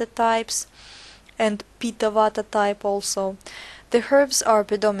pitta types, and pitta vata type also. The herbs are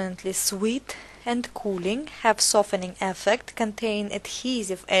predominantly sweet and cooling, have softening effect, contain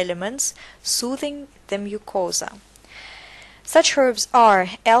adhesive elements, soothing the mucosa. Such herbs are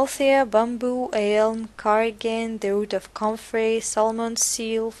althea, bamboo, elm, carrigan, the root of comfrey, salmon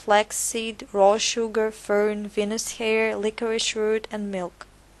seal, flaxseed, raw sugar, fern, Venus hair, licorice root, and milk.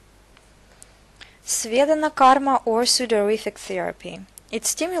 Svedana karma or sudorific therapy. It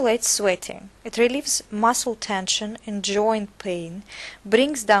stimulates sweating, it relieves muscle tension and joint pain,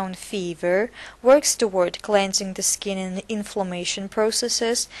 brings down fever, works toward cleansing the skin and inflammation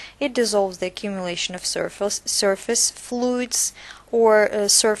processes, it dissolves the accumulation of surface fluids or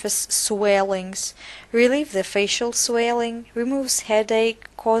surface swellings, relieves the facial swelling, removes headache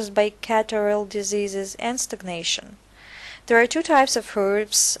caused by catarrhal diseases and stagnation. There are two types of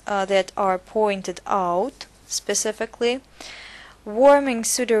herbs that are pointed out specifically. Warming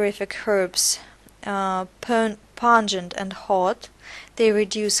sudorific herbs, pungent and hot, they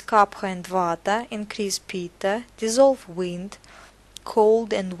reduce kapha and vata, increase pitta, dissolve wind,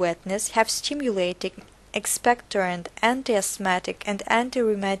 cold and wetness, have stimulating, expectorant, anti-asthmatic and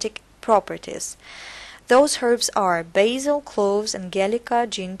anti-rheumatic properties. Those herbs are basil, cloves, angelica,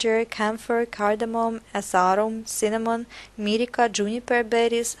 ginger, camphor, cardamom, asarum, cinnamon, mirica, juniper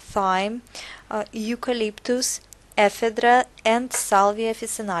berries, thyme, eucalyptus, ephedra, and salvia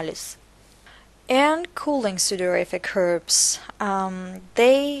officinalis. And cooling sudorific herbs.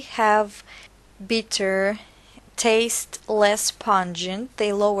 They have bitter taste, less pungent,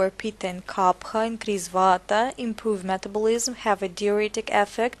 they lower pitta and kapha, increase vata, improve metabolism, have a diuretic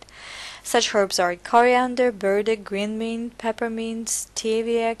effect. Such herbs are coriander, burdock, green mint, peppermint,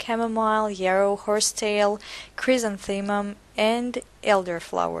 stevia, chamomile, yarrow, horsetail, chrysanthemum, and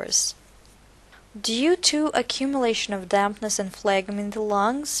elderflowers. Due to accumulation of dampness and phlegm in the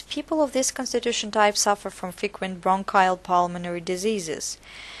lungs, people of this constitution type suffer from frequent bronchial pulmonary diseases.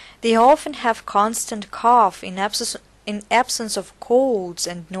 They often have constant cough in absence of colds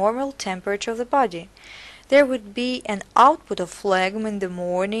and normal temperature of the body. There would be an output of phlegm in the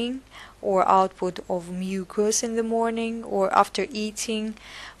morning, or output of mucus in the morning, or after eating.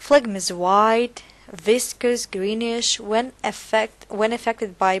 Phlegm is white, viscous, greenish when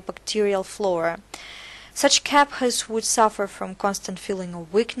affected by bacterial flora. Such kaphas would suffer from constant feeling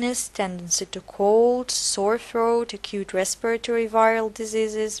of weakness, tendency to cold, sore throat, acute respiratory viral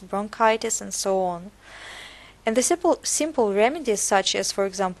diseases, bronchitis, and so on. And the simple remedies such as, for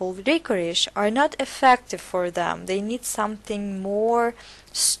example, licorice are not effective for them. They need something more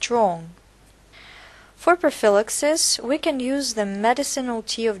strong. For prophylaxis, we can use the medicinal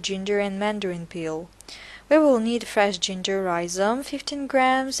tea of ginger and mandarin peel. We will need fresh ginger rhizome 15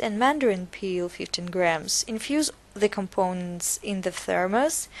 grams and mandarin peel 15 grams. Infuse the components in the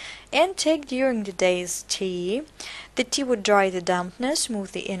thermos and take during the day's tea. The tea would dry the dampness,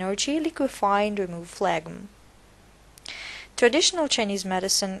 smooth the energy, liquefy and remove phlegm. Traditional Chinese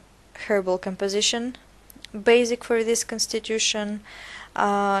medicine herbal composition, basic for this constitution,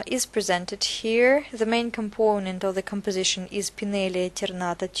 is presented here. The main component of the composition is Pinellia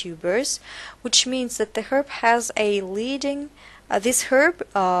alternata tubers, which means that the herb has a leading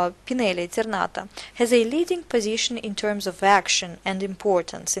Pinellia alternata, has a leading position in terms of action and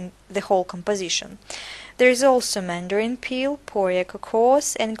importance in the whole composition. There is also mandarin peel, Poria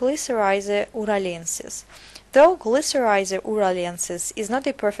cocos, and Glycyrrhiza uralensis. Though Glycyrrhiza uralensis is not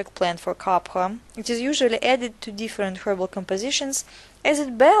a perfect plant for kapha, it is usually added to different herbal compositions as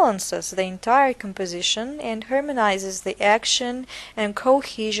it balances the entire composition and harmonizes the action and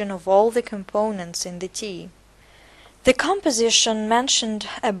cohesion of all the components in the tea. The composition mentioned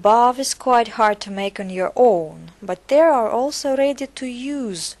above is quite hard to make on your own, but there are also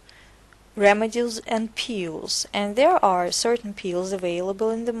ready-to-use remedies and peels, and there are certain peels available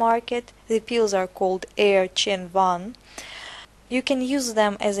in the market. The peels are called Air Chen Wan. You can use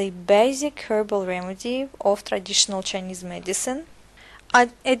them as a basic herbal remedy of traditional Chinese medicine.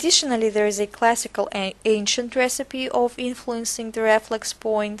 Additionally, there is a classical ancient recipe of influencing the reflex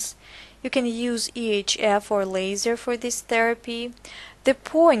points. You can use EHF or laser for this therapy. The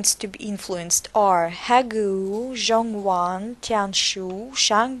points to be influenced are Hagu, Zhongwan, Tianshu,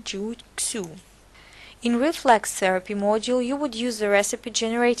 Shangju, Xu. In reflex therapy module, you would use the recipe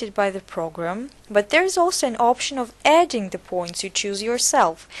generated by the program, but there is also an option of adding the points you choose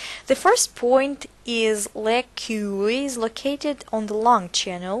yourself. The first point is Le Q, is located on the lung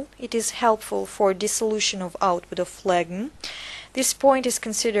channel. It is helpful for dissolution of output of phlegm. This point is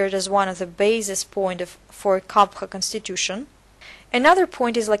considered as one of the basis points for Kapha constitution. Another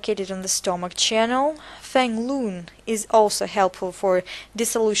point is located on the stomach channel. Feng Lun is also helpful for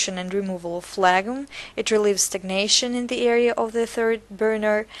dissolution and removal of phlegm. It relieves stagnation in the area of the third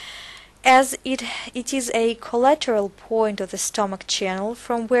burner. As it is a collateral point of the stomach channel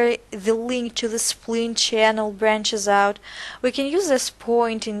from where the link to the spleen channel branches out, we can use this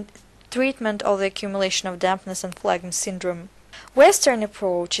point in treatment of the accumulation of dampness and phlegm syndrome. Western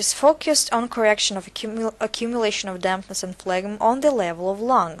approach is focused on correction of accumulation of dampness and phlegm on the level of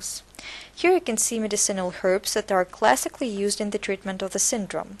lungs. Here you can see medicinal herbs that are classically used in the treatment of the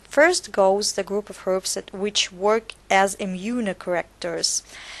syndrome. First goes the group of herbs which work as immunocorrectors.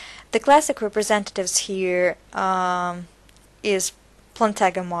 The classic representatives here is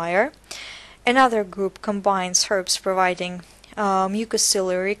Plantaga. Another group combines herbs providing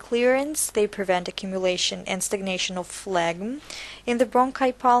mucociliary clearance. They prevent accumulation and stagnation of phlegm in the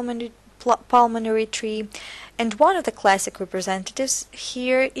bronchi pulmonary tree. And one of the classic representatives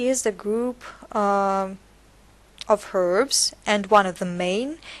here is the group of herbs, and one of the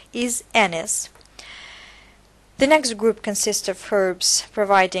main is anise. The next group consists of herbs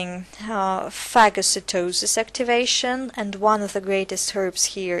providing phagocytosis activation, and one of the greatest herbs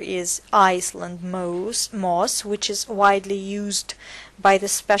here is Iceland moss, which is widely used by the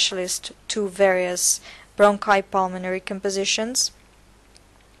specialist to various bronchi pulmonary compositions.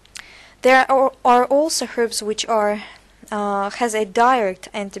 There are also herbs which has a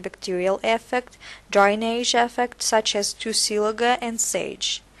direct antibacterial effect, drainage effect, such as tussilaga and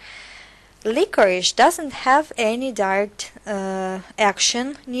sage. Licorice doesn't have any direct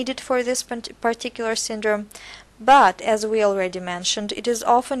action needed for this particular syndrome, but as we already mentioned, it is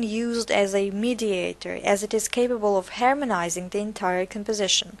often used as a mediator, as it is capable of harmonizing the entire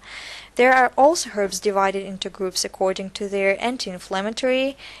composition. There are also herbs divided into groups according to their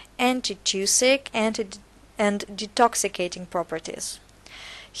anti-inflammatory, anti-tussic, and detoxicating properties.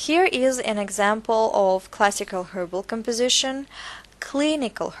 Here is an example of classical herbal composition.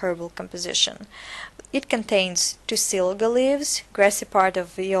 Clinical herbal composition. It contains tussilaga leaves, grassy part of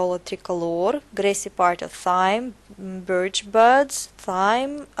viola tricolor, grassy part of thyme, birch buds,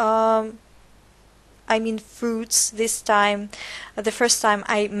 thyme, fruits this time. The first time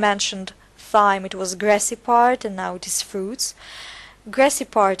I mentioned thyme, it was grassy part, and now it is fruits. Grassy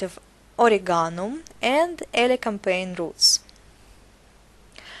part of oreganum and elecampane roots.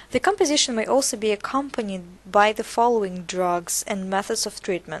 The composition may also be accompanied by the following drugs and methods of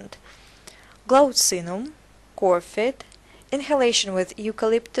treatment: glaucinum, corfit, inhalation with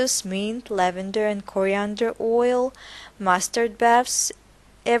eucalyptus, mint, lavender and coriander oil, mustard baths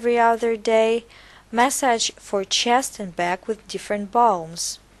every other day, massage for chest and back with different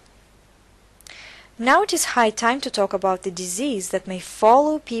balms. Now it is high time to talk about the disease that may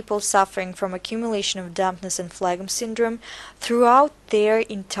follow people suffering from accumulation of dampness and phlegm syndrome throughout their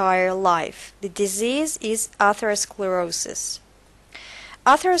entire life. The disease is atherosclerosis.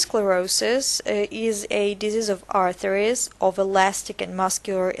 Atherosclerosis is a disease of arteries of elastic and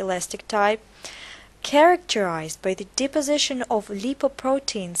muscular elastic type, characterized by the deposition of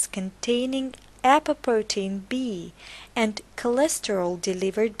lipoproteins containing apoprotein B and cholesterol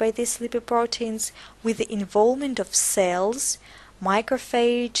delivered by these lipoproteins with the involvement of cells,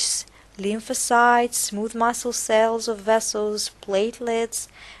 macrophages, lymphocytes, smooth muscle cells of vessels, platelets,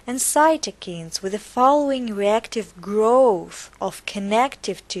 and cytokines, with the following reactive growth of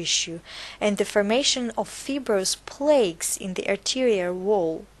connective tissue and the formation of fibrous plaques in the arterial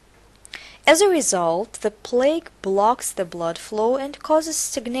wall. As a result, the plaque blocks the blood flow and causes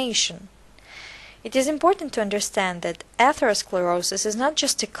stagnation. It is important to understand that atherosclerosis is not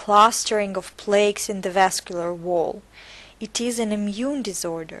just a clustering of plaques in the vascular wall. It is an immune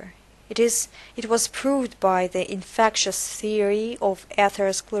disorder. It was proved by the infectious theory of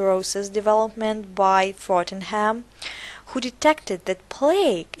atherosclerosis development by Fortenham, who detected that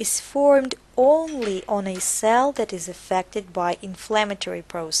plaque is formed only on a cell that is affected by inflammatory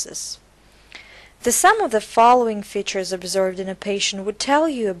process. The sum of the following features observed in a patient would tell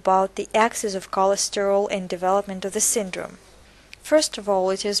you about the axis of cholesterol and development of the syndrome. First of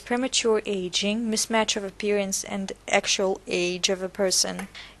all, it is premature aging, mismatch of appearance and actual age of a person.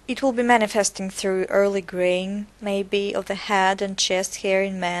 It will be manifesting through early graying, maybe, of the head and chest hair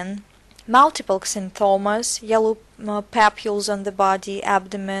in men, multiple xanthomas, yellow papules on the body,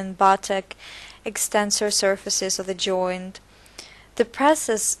 abdomen, buttock, extensor surfaces of the joint, the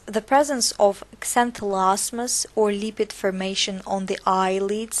presence of xanthelasmus or lipid formation on the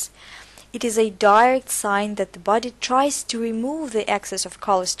eyelids. It is a direct sign that the body tries to remove the excess of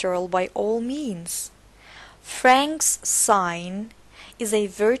cholesterol by all means. Frank's sign is a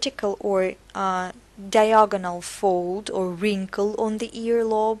vertical or diagonal fold or wrinkle on the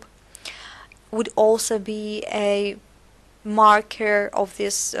earlobe. Would also be a marker of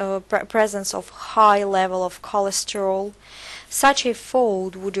this presence of high level of cholesterol. Such a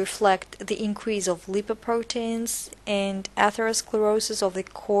fold would reflect the increase of lipoproteins and atherosclerosis of the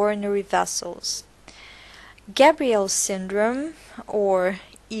coronary vessels. Gabriel's syndrome or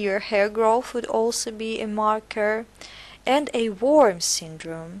ear hair growth would also be a marker, and a worm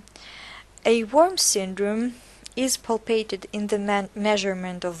syndrome. A worm syndrome is palpated in the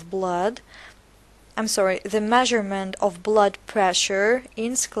measurement of blood pressure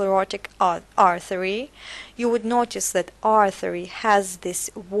in sclerotic artery. You would notice that artery has this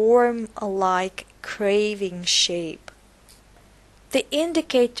worm-like craving shape. The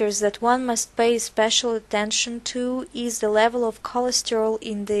indicators that one must pay special attention to is the level of cholesterol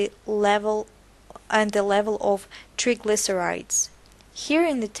and the level of triglycerides. Here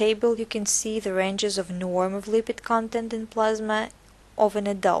in the table you can see the ranges of norm of lipid content in plasma of an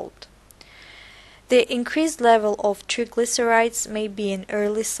adult. The increased level of triglycerides may be an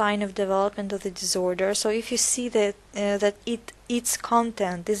early sign of development of the disorder. So if you see that its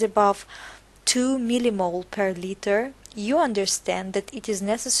content is above 2 millimole per liter, you understand that it is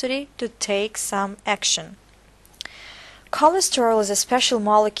necessary to take some action. Cholesterol is a special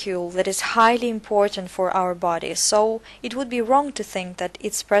molecule that is highly important for our body, so it would be wrong to think that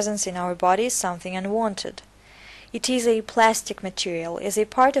its presence in our body is something unwanted. It is a plastic material, is a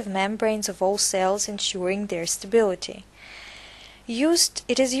part of membranes of all cells, ensuring their stability.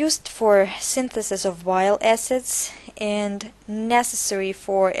 It is used for synthesis of bile acids and necessary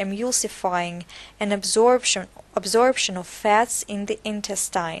for emulsifying and absorption of fats in the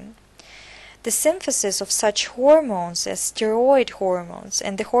intestine. The synthesis of such hormones as steroid hormones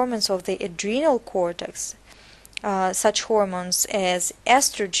and the hormones of the adrenal cortex, such hormones as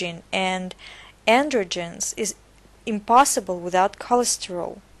estrogen and androgens, is impossible without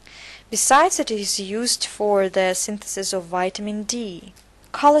cholesterol. Besides, it is used for the synthesis of vitamin D.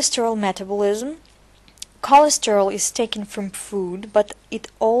 Cholesterol metabolism. Cholesterol is taken from food, but it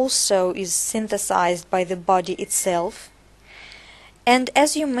also is synthesized by the body itself. And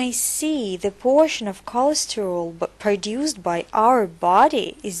as you may see, the portion of cholesterol produced by our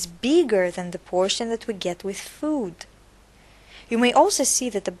body is bigger than the portion that we get with food. You may also see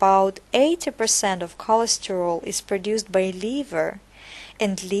that about 80% of cholesterol is produced by liver,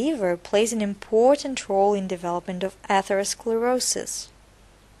 and liver plays an important role in development of atherosclerosis.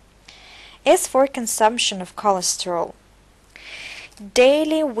 As for consumption of cholesterol,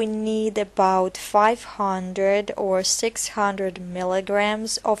 daily we need about 500 or 600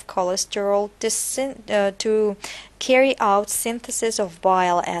 milligrams of cholesterol to carry out synthesis of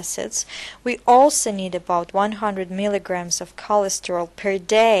bile acids. We also need about 100 milligrams of cholesterol per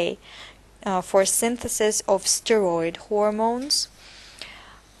day for synthesis of steroid hormones.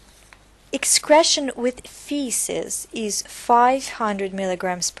 Excretion with feces is 500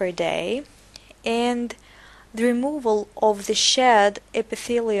 milligrams per day, and the removal of the shed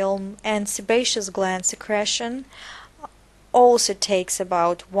epithelium and sebaceous gland secretion also takes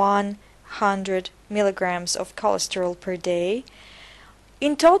about 100 milligrams of cholesterol per day.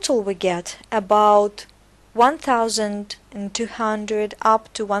 In total we get about 1000 1,200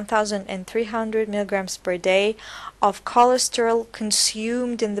 up to 1,300 milligrams per day of cholesterol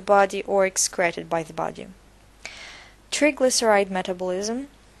consumed in the body or excreted by the body. Triglyceride metabolism.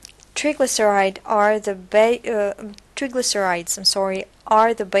 Triglycerides are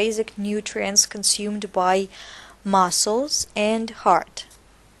the basic nutrients consumed by muscles and heart.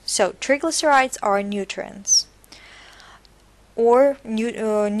 So triglycerides are nutrients or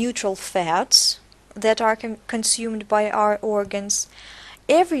neutral fats that are consumed by our organs.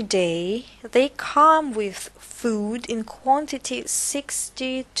 Every day they come with food in quantity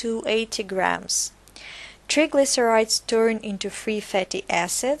 60 to 80 grams. Triglycerides turn into free fatty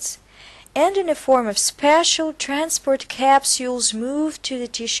acids and in the form of special transport capsules move to the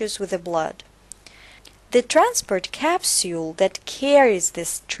tissues with the blood. The transport capsule that carries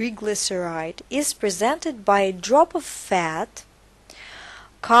this triglyceride is presented by a drop of fat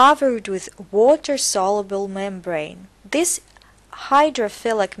covered with water-soluble membrane. This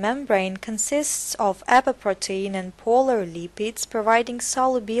hydrophilic membrane consists of apoprotein and polar lipids providing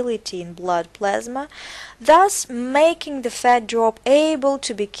solubility in blood plasma, thus making the fat drop able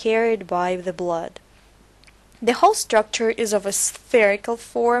to be carried by the blood. The whole structure is of a spherical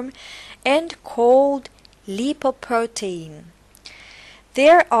form and called lipoprotein.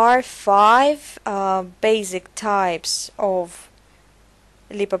 There are 5 basic types of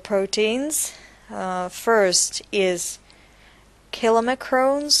lipoproteins. First is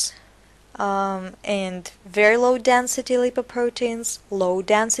chylomicrons and very low density lipoproteins, low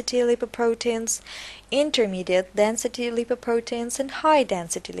density lipoproteins, intermediate density lipoproteins, and high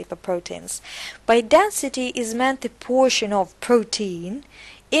density lipoproteins. By density is meant the portion of protein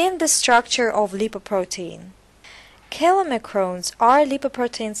in the structure of lipoprotein. Chylomicrons are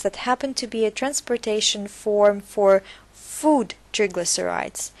lipoproteins that happen to be a transportation form for food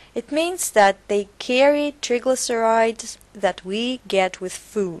triglycerides. It means that they carry triglycerides that we get with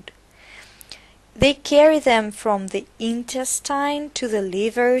food. They carry them from the intestine to the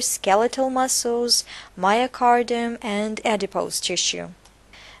liver, skeletal muscles, myocardium, and adipose tissue.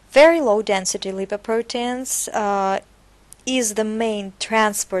 Very low density lipoproteins is the main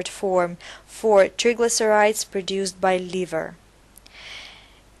transport form for triglycerides produced by liver.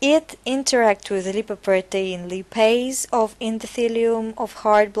 It interacts with the lipoprotein lipase of endothelium of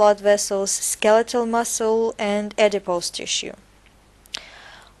heart, blood vessels, skeletal muscle, and adipose tissue.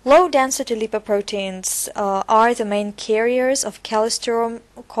 Low-density lipoproteins are the main carriers of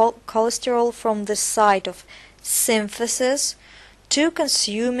cholesterol from the site of synthesis to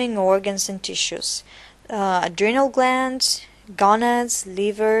consuming organs and tissues, adrenal glands, gonads,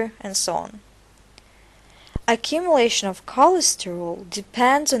 liver, and so on. Accumulation of cholesterol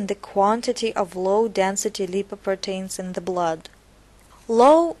depends on the quantity of low-density lipoproteins in the blood.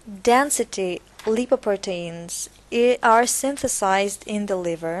 Low-density lipoproteins are synthesized in the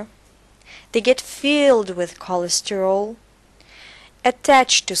liver. They get filled with cholesterol,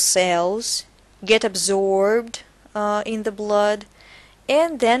 attach to cells, get absorbed in the blood,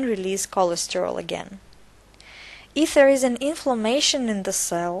 and then release cholesterol again. If there is an inflammation in the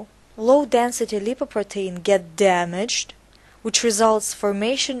cell, low-density lipoprotein get damaged, which results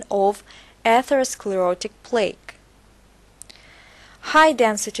formation of atherosclerotic plaque.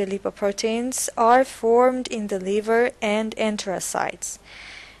 High-density lipoproteins are formed in the liver and enterocytes.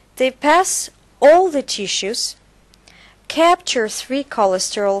 They pass all the tissues, capture free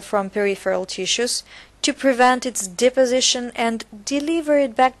cholesterol from peripheral tissues to prevent its deposition and deliver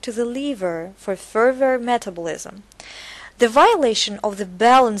it back to the liver for further metabolism. The violation of the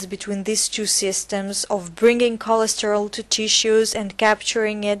balance between these two systems of bringing cholesterol to tissues and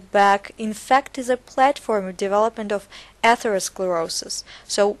capturing it back, in fact, is a platform of development of atherosclerosis.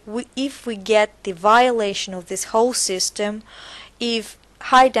 So if we get the violation of this whole system, if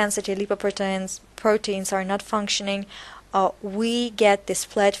high-density lipoproteins are not functioning, we get this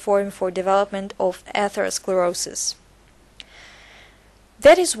platform for development of atherosclerosis.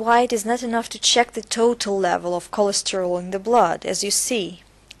 That is why it is not enough to check the total level of cholesterol in the blood, as you see.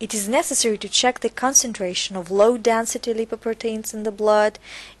 It is necessary to check the concentration of low-density lipoproteins in the blood,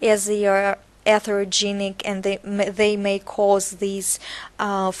 as they are atherogenic and they may cause this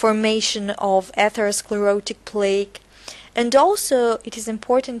formation of atherosclerotic plaque. And also, it is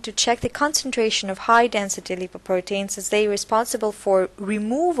important to check the concentration of high-density lipoproteins, as they are responsible for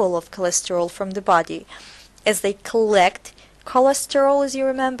removal of cholesterol from the body, as they collect cholesterol, as you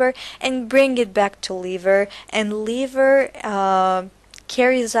remember, and bring it back to liver, and liver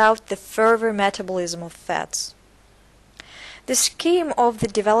carries out the further metabolism of fats. The scheme of the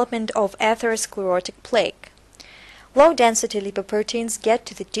development of atherosclerotic plaque. Low-density lipoproteins get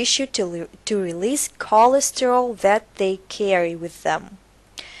to the tissue to release cholesterol that they carry with them.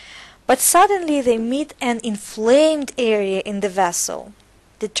 But suddenly they meet an inflamed area in the vessel.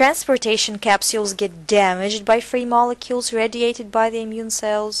 The transportation capsules get damaged by free molecules radiated by the immune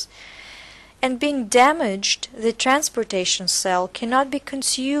cells. And being damaged, the transportation cell cannot be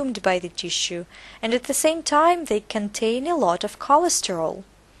consumed by the tissue, and at the same time they contain a lot of cholesterol.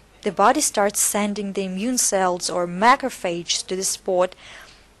 The body starts sending the immune cells or macrophages to the spot,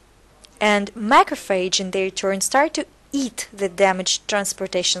 and macrophages in their turn start to eat the damaged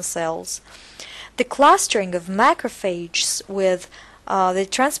transportation cells. The clustering of macrophages with the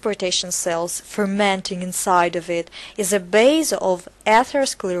transportation cells fermenting inside of it is a base of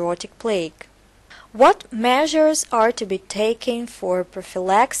atherosclerotic plaque. What measures are to be taken for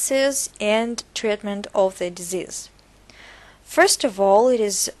prophylaxis and treatment of the disease? First of all, it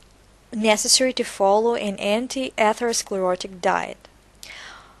is necessary to follow an anti-atherosclerotic diet.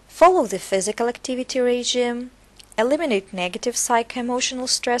 Follow the physical activity regime. Eliminate negative psycho-emotional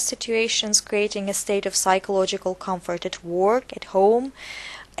stress situations, creating a state of psychological comfort at work, at home,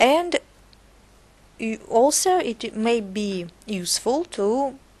 and also it may be useful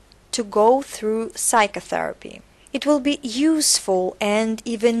to go through psychotherapy. It will be useful and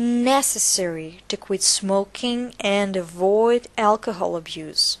even necessary to quit smoking and avoid alcohol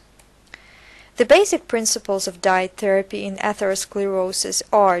abuse. The basic principles of diet therapy in atherosclerosis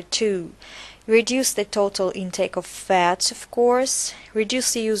are to reduce the total intake of fats, of course,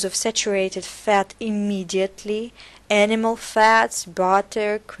 reduce the use of saturated fat immediately, animal fats,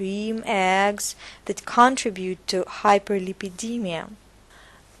 butter, cream, eggs that contribute to hyperlipidemia.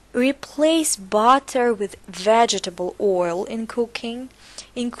 Replace butter with vegetable oil in cooking.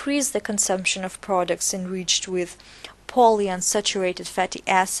 Increase the consumption of products enriched with polyunsaturated fatty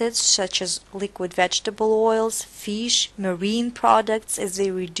acids such as liquid vegetable oils, fish, marine products as they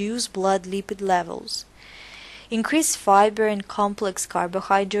reduce blood lipid levels. Increase fiber and complex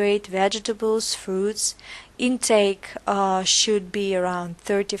carbohydrate, vegetables, fruits. Intake should be around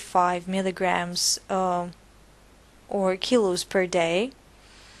 35 milligrams or kilos per day.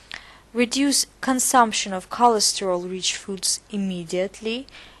 Reduce consumption of cholesterol-rich foods immediately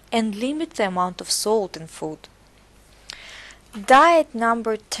and limit the amount of salt in food. Diet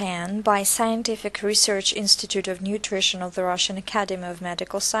number 10 by Scientific Research Institute of Nutrition of the Russian Academy of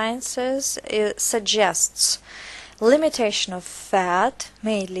Medical Sciences suggests limitation of fat,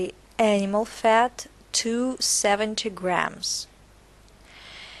 mainly animal fat, to 70 grams.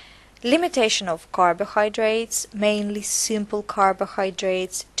 Limitation of carbohydrates, mainly simple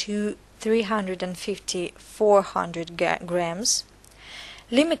carbohydrates, to 350-400 grams.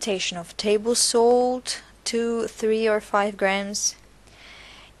 Limitation of table salt to 3 or 5 grams.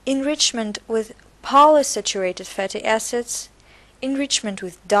 Enrichment with polysaturated fatty acids. Enrichment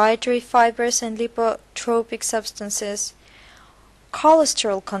with dietary fibers and lipotropic substances.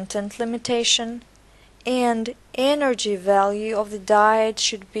 Cholesterol content limitation. And energy value of the diet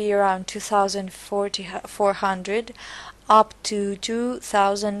should be around 2,400 up to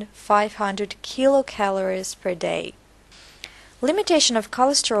 2,500 kilocalories per day. Limitation of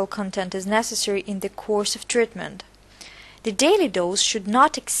cholesterol content is necessary in the course of treatment. The daily dose should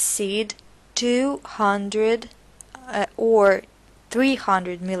not exceed 200 or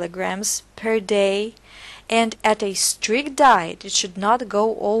 300 milligrams per day, and at a strict diet it should not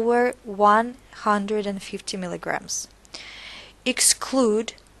go over 150 milligrams.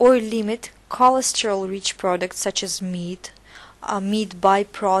 Exclude or limit cholesterol-rich products such as meat, meat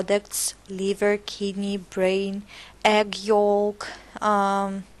byproducts, liver, kidney, brain, egg yolk.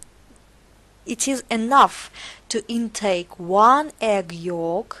 It is enough to intake 1 egg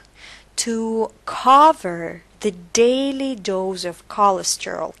yolk to cover the daily dose of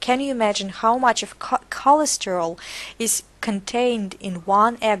cholesterol. Can you imagine how much of cholesterol is contained in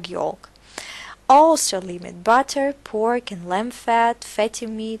 1 egg yolk? Also limit butter, pork and lamb fat, fatty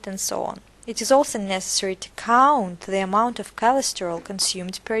meat and so on. It is also necessary to count the amount of cholesterol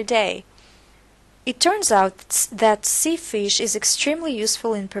consumed per day. It turns out that sea fish is extremely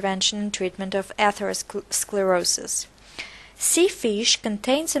useful in prevention and treatment of atherosclerosis. Sea fish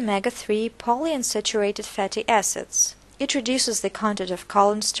contains omega-3 polyunsaturated fatty acids. It reduces the content of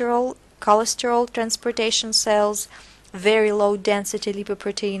cholesterol transportation cells, very low-density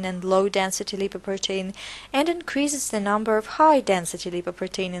lipoprotein and low-density lipoprotein, and increases the number of high-density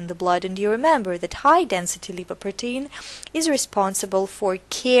lipoprotein in the blood. And you remember that high-density lipoprotein is responsible for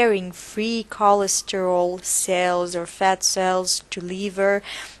carrying free cholesterol cells or fat cells to liver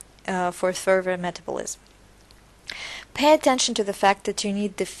for further 'Pay attention to the fact that you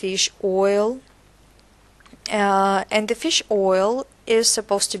need the fish oil And the fish oil is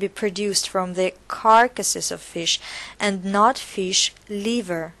supposed to be produced from the carcasses of fish and not fish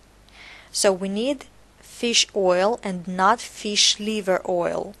liver. So we need fish oil and not fish liver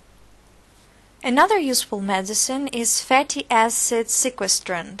oil. Another useful medicine is fatty acid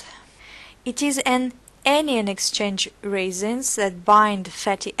sequestrant. It is an anion exchange resins that bind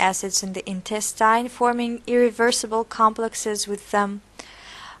fatty acids in the intestine, forming irreversible complexes with them,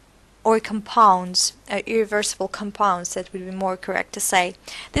 or compounds, irreversible compounds, that would be more correct to say.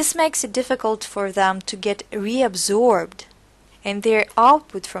 This makes it difficult for them to get reabsorbed, and their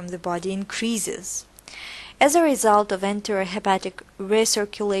output from the body increases. As a result of enterohepatic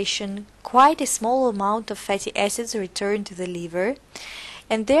recirculation, quite a small amount of fatty acids return to the liver,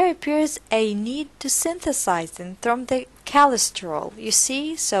 and there appears a need to synthesize them from the cholesterol. You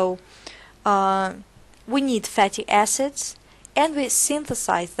see, so we need fatty acids, and we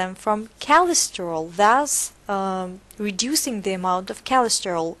synthesize them from cholesterol, thus reducing the amount of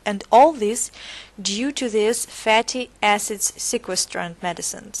cholesterol, and all this due to these fatty acids sequestrant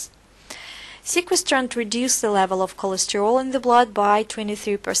medicines. Sequestrant reduce the level of cholesterol in the blood by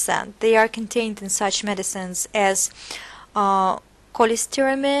 23%. They are contained in such medicines as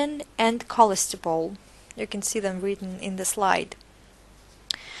cholestyramine and cholesterol. You can see them written in the slide.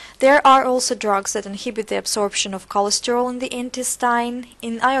 There are also drugs that inhibit the absorption of cholesterol in the intestine.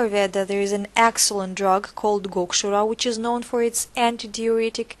 In Ayurveda, there is an excellent drug called Gokshura, which is known for its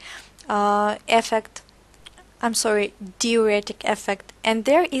diuretic effect. And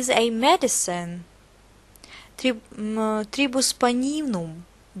there is a medicine, tribuspaninum,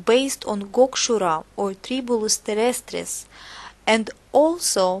 based on Gokshura or Tribulus terrestris, and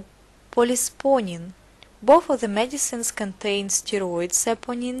also polisponin. Both of the medicines contain steroid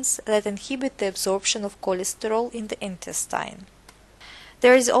saponins that inhibit the absorption of cholesterol in the intestine.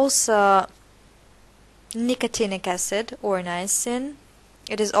 There is also nicotinic acid or niacin.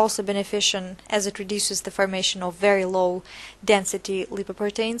 It is also beneficial as it reduces the formation of very low density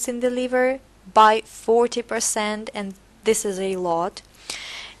lipoproteins in the liver by 40%, and this is a lot.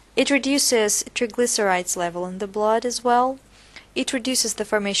 It reduces triglycerides level in the blood as well. It reduces the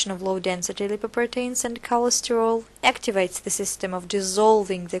formation of low-density lipoproteins and cholesterol, activates the system of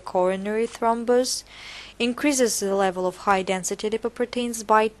dissolving the coronary thrombus, increases the level of high-density lipoproteins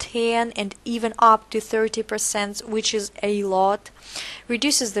by 10 and even up to 30%, which is a lot,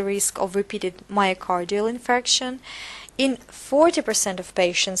 reduces the risk of repeated myocardial infarction. In 40% of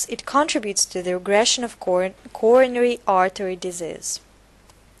patients, it contributes to the regression of coronary artery disease.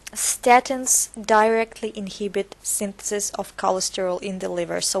 Statins directly inhibit synthesis of cholesterol in the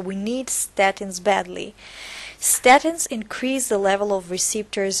liver, so we need statins badly. Statins increase the level of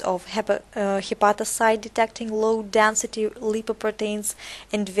receptors of hepatocyte detecting low-density lipoproteins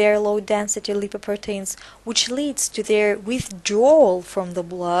and very low-density lipoproteins, which leads to their withdrawal from the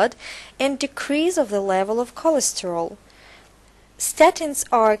blood and decrease of the level of cholesterol. Statins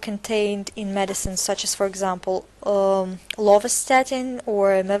are contained in medicines such as, for example, lovastatin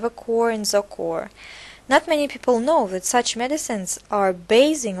or Mevacor and Zocor. Not many people know that such medicines are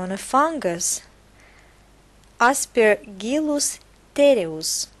based on a fungus, Aspergillus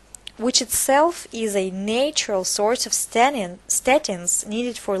terreus, which itself is a natural source of statins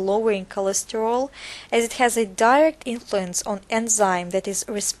needed for lowering cholesterol, as it has a direct influence on enzyme that is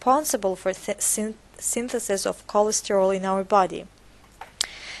responsible for synthesis of cholesterol in our body.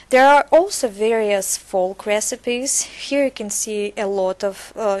 There are also various folk recipes. Here you can see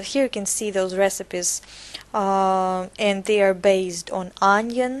those recipes, and they are based on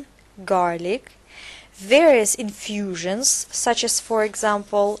onion, garlic, various infusions, such as, for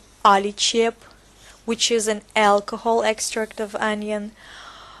example, alichep, which is an alcohol extract of onion.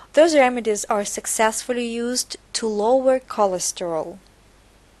 Those remedies are successfully used to lower cholesterol.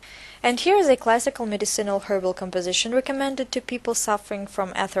 And here is a classical medicinal herbal composition recommended to people suffering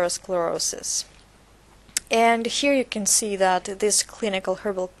from atherosclerosis. And here you can see that this clinical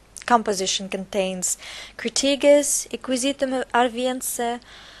herbal composition contains critigas, equisetum arviense,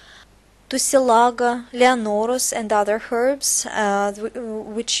 tussilaga, leonorus, and other herbs,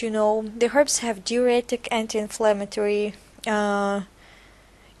 which, the herbs have diuretic, anti-inflammatory,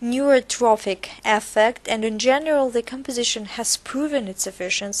 neurotrophic effect, and in general the composition has proven its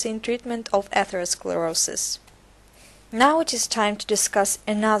efficiency in treatment of atherosclerosis. Now it is time to discuss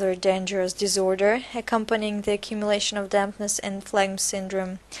another dangerous disorder accompanying the accumulation of dampness and phlegm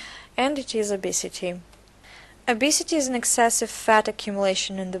syndrome, and it is obesity. Obesity is an excessive fat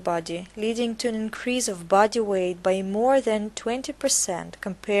accumulation in the body, leading to an increase of body weight by more than 20%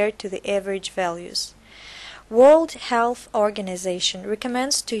 compared to the average values. World Health Organization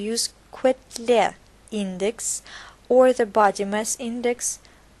recommends to use quetle index or the body mass index,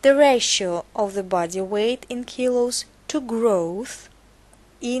 the ratio of the body weight in kilos to growth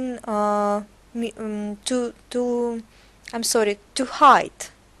in to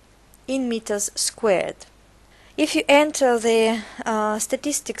height in meters squared. If you enter the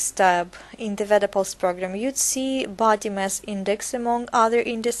statistics tab in the VedaPulse program, you'd see body mass index among other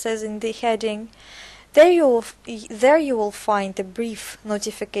indices in the heading. There you will find a brief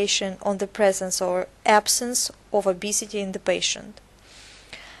notification on the presence or absence of obesity in the patient.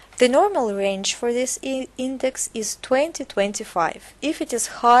 The normal range for this index is 20-25. If it is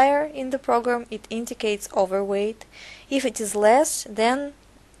higher in the program, it indicates overweight. If it is less than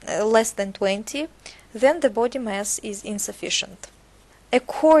 20, then the body mass is insufficient.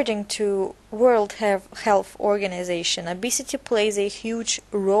 According to World Health Organization, obesity plays a huge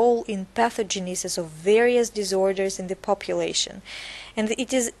role in pathogenesis of various disorders in the population, and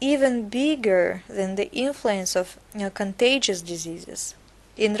it is even bigger than the influence of contagious diseases.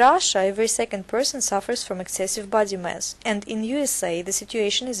 In Russia, every second person suffers from excessive body mass, and in USA the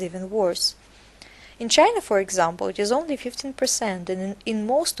situation is even worse. In China, for example, it is only 15%, and in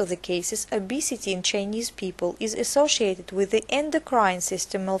most of the cases, obesity in Chinese people is associated with the endocrine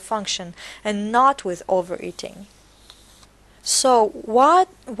system malfunction and not with overeating. So, why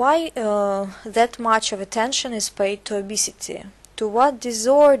that much of attention is paid to obesity? To what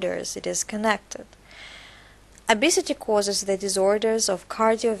disorders it is connected? Obesity causes the disorders of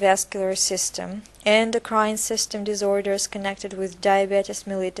cardiovascular system, endocrine system disorders connected with diabetes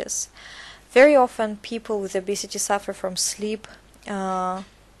mellitus. Very often people with obesity suffer from sleep apnea,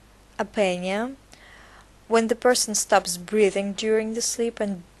 when the person stops breathing during the sleep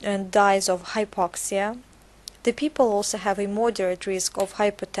and dies of hypoxia. The people also have a moderate risk of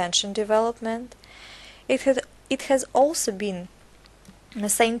hypertension development. It has also been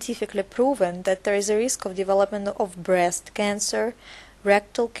scientifically proven that there is a risk of development of breast cancer,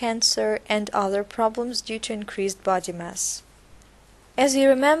 rectal cancer, and other problems due to increased body mass. As you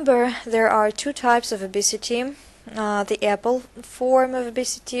remember, there are two types of obesity, the apple form of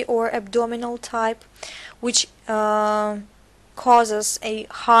obesity or abdominal type, which causes a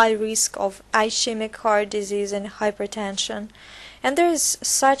high risk of ischemic heart disease and hypertension, and there is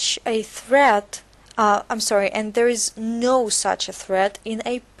such a threat, and there is no such a threat in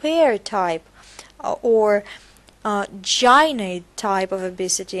a pear type or gynoid type of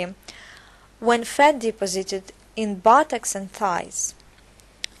obesity, when fat deposited in buttocks and thighs.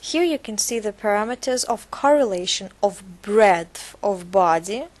 Here you can see the parameters of correlation of breadth of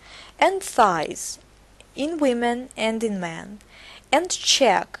body and thighs in women and in men, and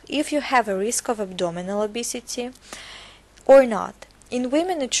check if you have a risk of abdominal obesity or not. In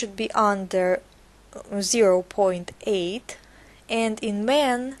women it should be under 0.8 and in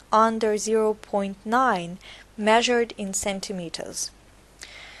men under 0.9 measured in centimeters.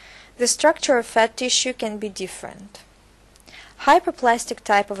 The structure of fat tissue can be different. Hyperplastic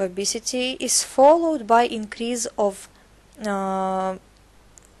type of obesity is followed by increase of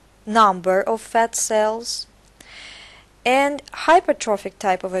number of fat cells, and hypertrophic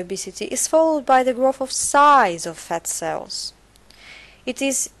type of obesity is followed by the growth of size of fat cells.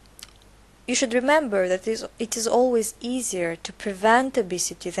 You should remember that it is always easier to prevent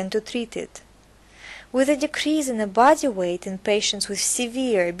obesity than to treat it. With a decrease in the body weight in patients with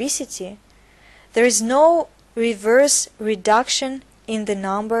severe obesity, there is no reverse reduction in the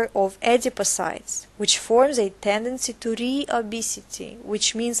number of adipocytes, which forms a tendency to re-obesity,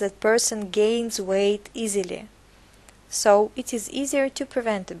 which means that person gains weight easily. So it is easier to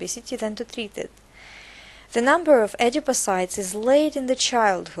prevent obesity than to treat it. The number of adipocytes is late in the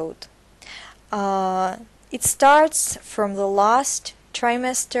childhood. It starts from the last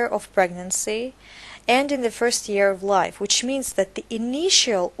trimester of pregnancy and in the first year of life, which means that the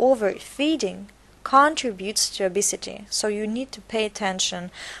initial overfeeding contributes to obesity. So you need to pay attention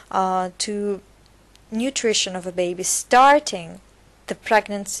to nutrition of a baby starting the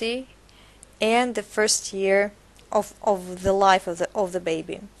pregnancy and the first year of the life of the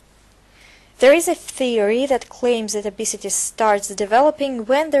baby. There is a theory that claims that obesity starts developing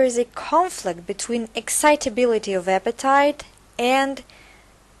when there is a conflict between excitability of appetite and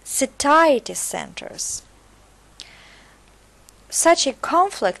satiety centers. Such a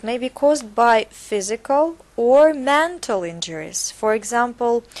conflict may be caused by physical or mental injuries, for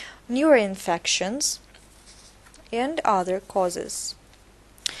example, neuroinfections and other causes.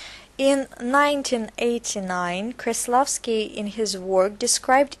 In 1989, Kreslowski in his work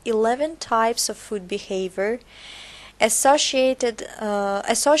described 11 types of food behavior associating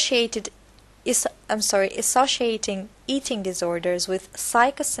eating disorders with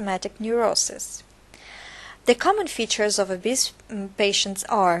psychosomatic neurosis. The common features of obese patients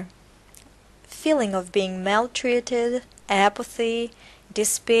are feeling of being maltreated, apathy,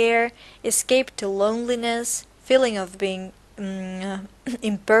 despair, escape to loneliness, feeling of being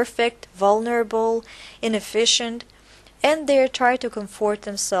imperfect, vulnerable, inefficient, and they try to comfort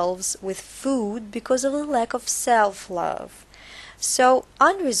themselves with food because of the lack of self-love. So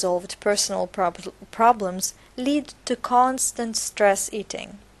unresolved personal problems lead to constant stress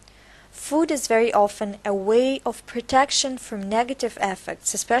eating. Food is very often a way of protection from negative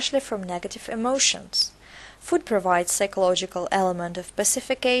effects, especially from negative emotions. Food provides psychological element of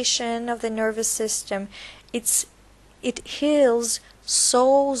pacification of the nervous system. It heals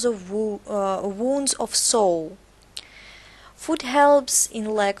souls of wounds of soul. Food helps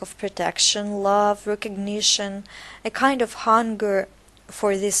in lack of protection, love, recognition, a kind of hunger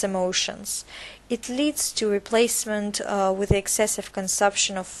for these emotions. It leads to replacement with the excessive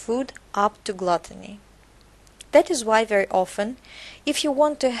consumption of food up to gluttony. That is why very often, if you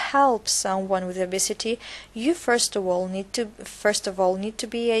want to help someone with obesity, you first of all need to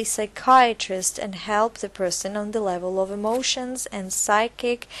be a psychiatrist and help the person on the level of emotions and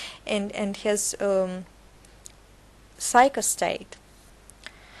psychic and his psychostate.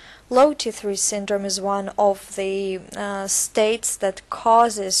 Low T3 syndrome is one of the states that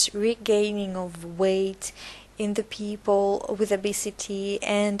causes regaining of weight in the people with obesity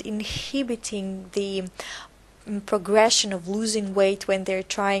and inhibiting the progression of losing weight when they're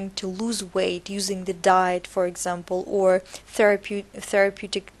trying to lose weight using the diet, for example, or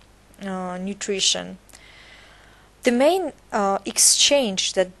therapeutic nutrition. The main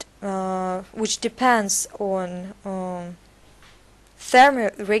exchange that which depends on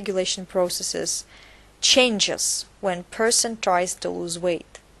thermoregulation processes changes when person tries to lose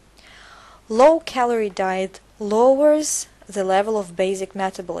weight. Low-calorie diet lowers the level of basic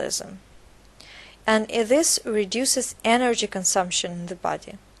metabolism, and this reduces energy consumption in the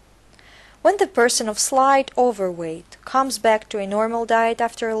body. When the person of slight overweight comes back to a normal diet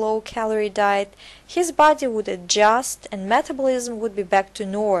after a low-calorie diet, his body would adjust and metabolism would be back to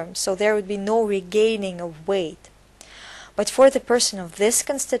norm, so there would be no regaining of weight. But for the person of this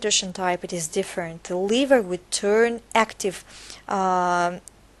constitution type, it is different. The liver would turn active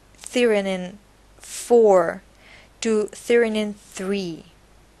therenin 4 to therenin 3,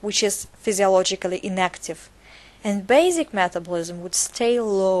 which is physiologically inactive. And basic metabolism would stay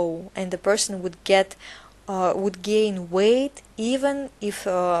low, and the person would would gain weight even if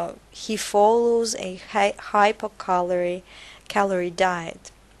he follows a hypocalorie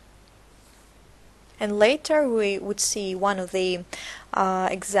diet. And later we would see one of the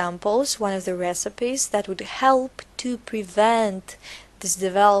examples, one of the recipes that would help to prevent this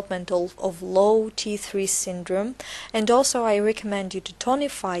development of low T3 syndrome. And also I recommend you to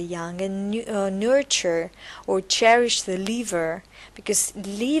tonify young and nurture or cherish the liver, because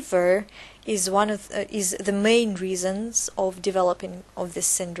liver is is the main reasons of developing of this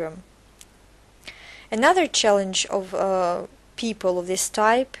syndrome. Another challenge of people of this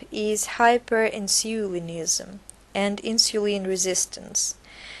type is hyperinsulinism and insulin resistance.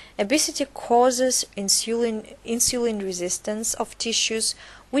 Obesity causes insulin resistance of tissues,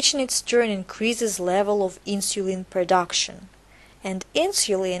 which in its turn increases level of insulin production. And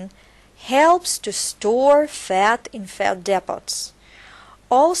insulin helps to store fat in fat depots.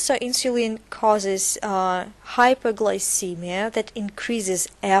 Also, insulin causes hypoglycemia that increases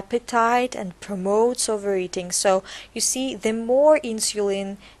appetite and promotes overeating. So you see, the more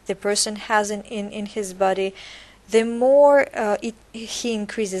insulin the person has in his body, the more he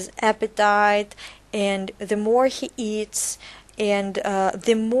increases appetite, and the more he eats, and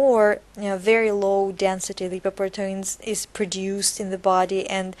the more very low density lipoproteins is produced in the body.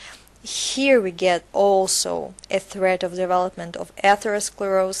 And here we get also a threat of development of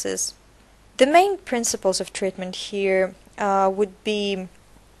atherosclerosis. The main principles of treatment here would be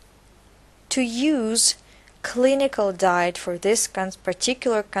to use clinical diet for this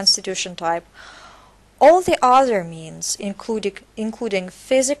particular constitution type. All the other means, including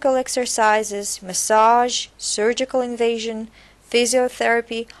physical exercises, massage, surgical invasion,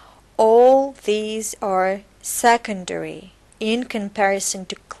 physiotherapy, all these are secondary in comparison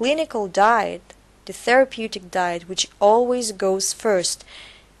to clinical diet, the therapeutic diet, which always goes first.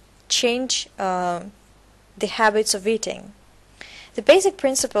 Change the habits of eating. The basic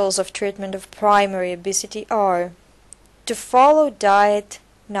principles of treatment of primary obesity are to follow diet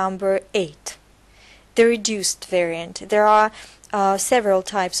number 8, the reduced variant. There are several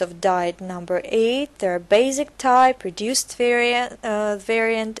types of diet. Number 8, there are basic type, reduced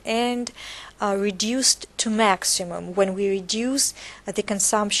variant, and reduced to maximum, when we reduce the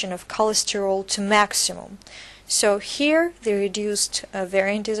consumption of cholesterol to maximum. So here the reduced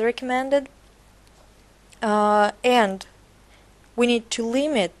variant is recommended, and we need to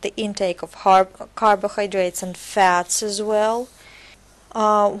limit the intake of carbohydrates and fats as well.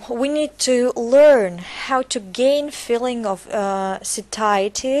 We need to learn how to gain feeling of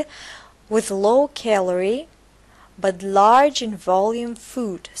satiety with low calorie but large in volume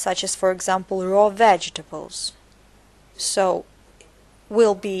food, such as, for example, raw vegetables. So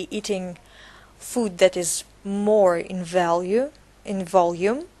we'll be eating food that is more in volume,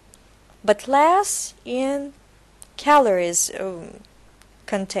 but less in calories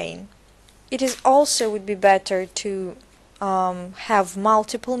contain. It is also would be better to have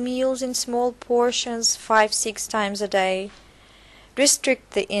multiple meals in small portions, 5-6 times a day.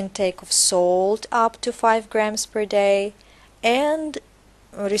 Restrict the intake of salt up to 5 grams per day, and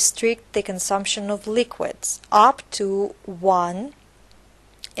restrict the consumption of liquids up to 1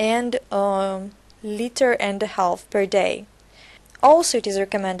 and liter and a half per day. Also, it is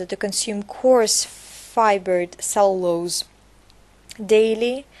recommended to consume coarse fibered cellulose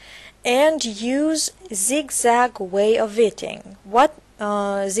daily, and use zigzag way of eating. What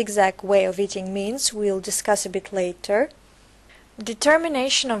zigzag way of eating means, we'll discuss a bit later.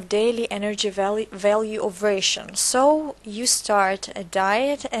 Determination of daily energy value of ration. So you start a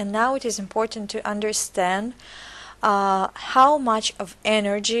diet, and now it is important to understand how much of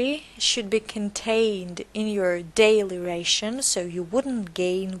energy should be contained in your daily ration, so you wouldn't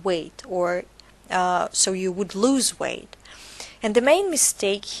gain weight, or so you would lose weight. And the main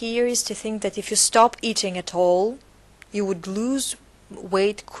mistake here is to think that if you stop eating at all, you would lose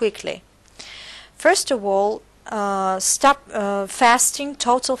weight quickly. First of all, stop fasting,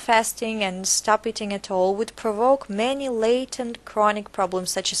 total fasting, and stop eating at all would provoke many latent chronic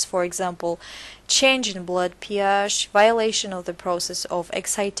problems, such as, for example, change in blood pH, violation of the process of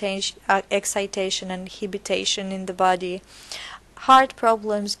excitation and inhibition in the body, heart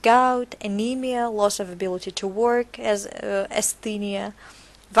problems, gout, anemia, loss of ability to work as asthenia,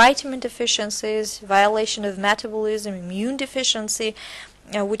 vitamin deficiencies, violation of metabolism, immune deficiency,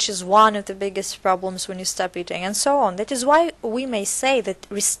 which is one of the biggest problems when you stop eating, and so on. That is why we may say that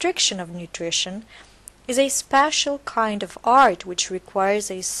restriction of nutrition is a special kind of art which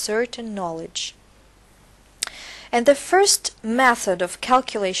requires a certain knowledge. And the first method of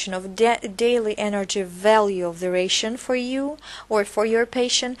calculation of daily energy value of the ration for you or for your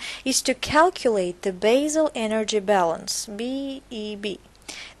patient is to calculate the basal energy balance, BEB,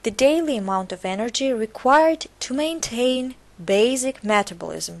 the daily amount of energy required to maintain basic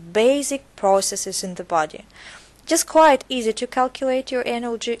metabolism, basic processes in the body. Just quite easy to calculate your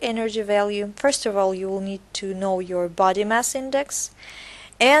energy value. First of all, you will need to know your body mass index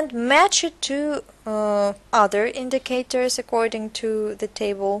and match it to other indicators according to the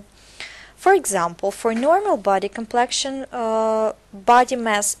table. For example, for normal body complexion, body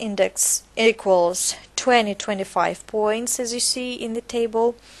mass index equals 20-25 points, as you see in the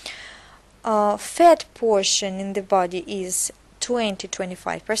table. Fat portion in the body is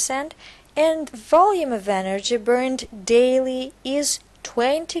 20-25%, and volume of energy burned daily is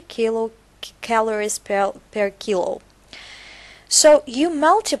 20 kilocalories per kilo. So you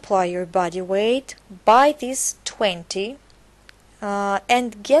multiply your body weight by this 20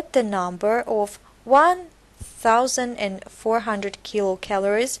 and get the number of 1,400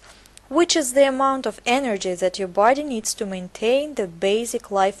 kilocalories, which is the amount of energy that your body needs to maintain the basic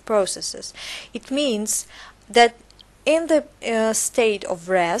life processes. It means that in the state of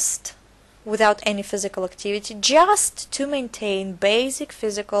rest, without any physical activity, just to maintain basic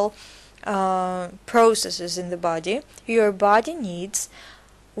physical processes in the body, your body needs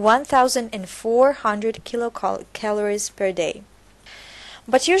 1,400 kilocalories per day.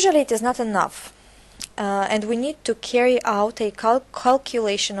 But usually it is not enough, and we need to carry out a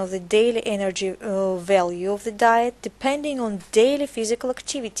calculation of the daily energy value of the diet depending on daily physical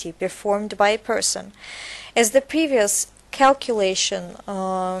activity performed by a person. As the previous calculation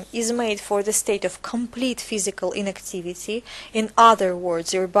is made for the state of complete physical inactivity, in other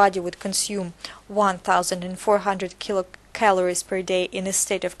words, your body would consume 1,400 kilocalories per day in a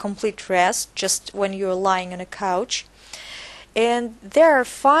state of complete rest, just when you're lying on a couch. And there are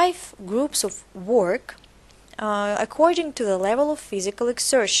 5 groups of work according to the level of physical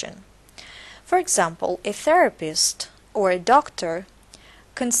exertion. For example, a therapist or a doctor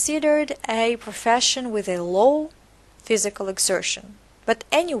considered a profession with a low physical exertion. But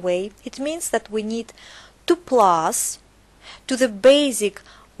anyway, it means that we need 2+ to the basic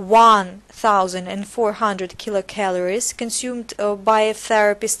 1,400 kilocalories consumed by a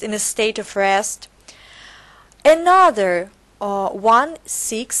therapist in a state of rest, another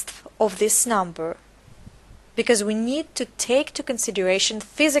 1/6 of this number, because we need to take into consideration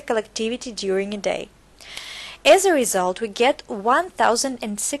physical activity during a day. As a result, we get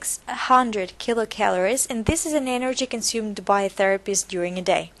 1,600 kilocalories, and this is an energy consumed by a therapist during a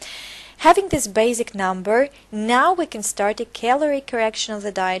day. Having this basic number, now we can start a calorie correction of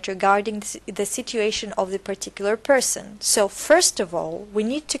the diet regarding the situation of the particular person. So first of all, we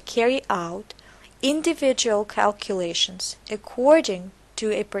need to carry out individual calculations according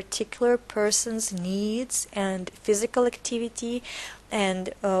to a particular person's needs and physical activity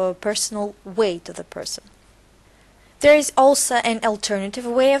and personal weight of the person. There is also an alternative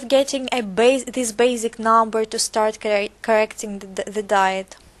way of getting this basic number to start correcting the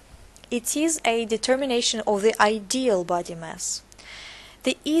diet. It is a determination of the ideal body mass.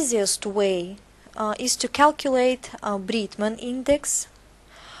 The easiest way is to calculate Bridgman index.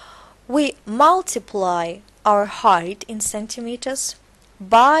 We multiply our height in centimeters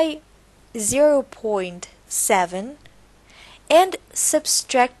by 0.7 and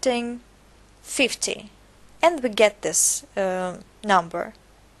subtracting 50, and we get this number.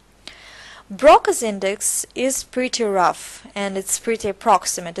 Broca's index is pretty rough and it's pretty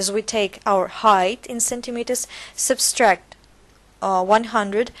approximate, as we take our height in centimeters, subtract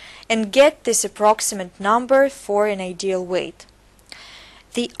 100 and get this approximate number for an ideal weight.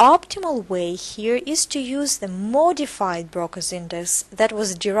 The optimal way here is to use the modified Broca's index that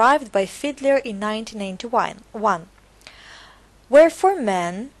was derived by Fiedler in 1991, where for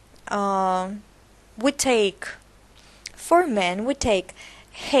men we take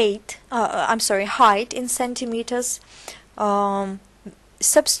height in centimeters,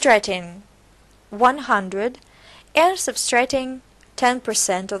 subtracting 100 and subtracting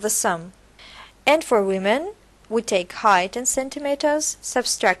 10% of the sum. And for women, we take height in centimeters,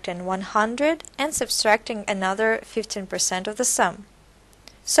 subtracting 100 and subtracting another 15% of the sum.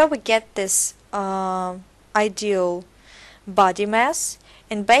 So we get this ideal body mass,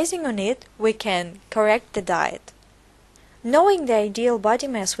 and basing on it, we can correct the diet. Knowing the ideal body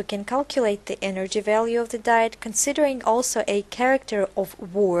mass, we can calculate the energy value of the diet, considering also a character of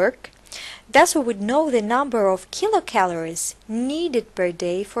work. Thus, we would know the number of kilocalories needed per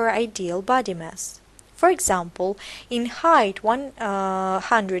day for ideal body mass. For example, in height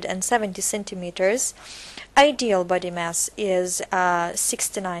 170 centimeters, ideal body mass is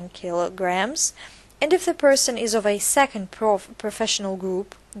 69 kilograms, and if the person is of a second professional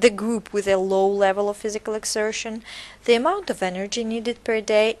group, the group with a low level of physical exertion, the amount of energy needed per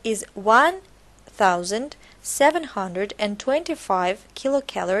day is 1,725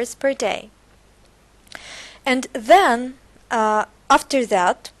 kilocalories per day. And then, after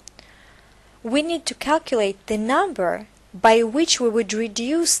that, we need to calculate the number by which we would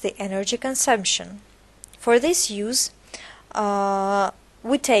reduce the energy consumption. For this use,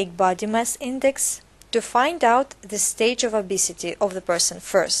 we take body mass index to find out the stage of obesity of the person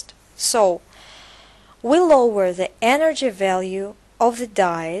first. So, we lower the energy value of the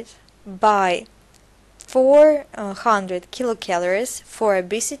diet by 400 kilocalories for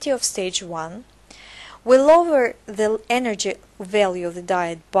obesity of stage 1. We lower the energy value of the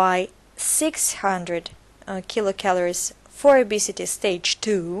diet by 600 kilocalories for obesity stage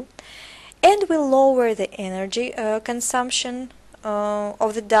 2, and we lower the energy consumption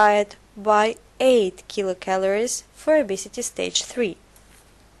of the diet by 8 kilocalories for obesity stage 3.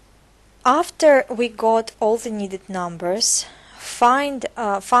 After we got all the needed numbers, found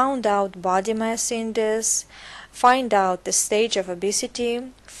out body mass index, find out the stage of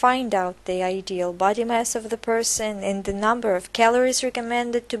obesity, find out the ideal body mass of the person and the number of calories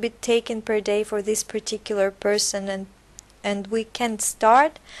recommended to be taken per day for this particular person, and we can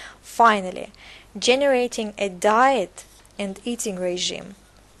start finally generating a diet and eating regime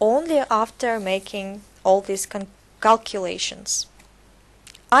only after making all these calculations.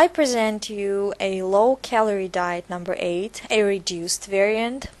 I present you a low-calorie diet number 8, a reduced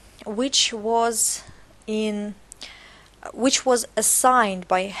variant, which was assigned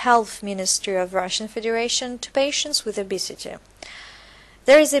by Health Ministry of Russian Federation to patients with obesity.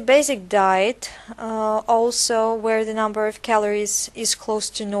 There is a basic diet also where the number of calories is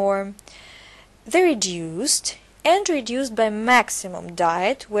close to norm, the reduced and reduced by maximum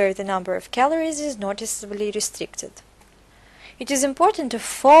diet where the number of calories is noticeably restricted. It is important to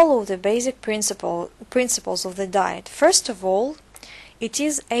follow the basic principles of the diet. First of all, It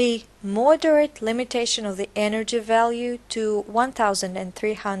is a moderate limitation of the energy value to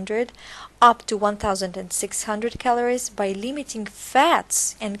 1300 up to 1600 calories by limiting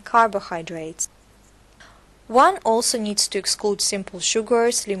fats and carbohydrates. One also needs to exclude simple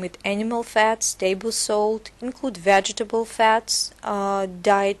sugars, limit animal fats, table salt, include vegetable fats,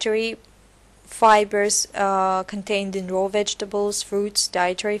 dietary fibers contained in raw vegetables, fruits,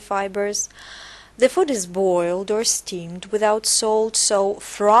 dietary fibers. The food is boiled or steamed without salt, so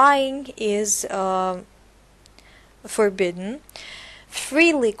frying is forbidden.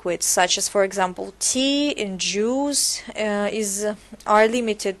 Free liquids such as, for example, tea and juice are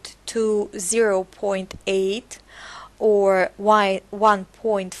limited to 0.8 or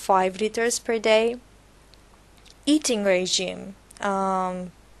 1.5 liters per day. Eating regime,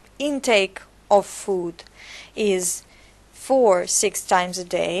 intake of food is 4-6 times a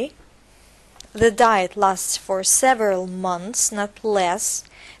day. The diet lasts for several months, not less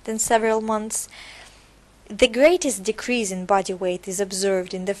than several months. The greatest decrease in body weight is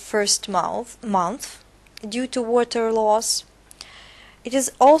observed in the first month due to water loss. It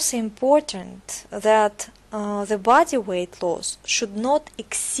is also important that the body weight loss should not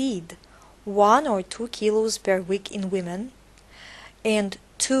exceed 1 or 2 kilos per week in women and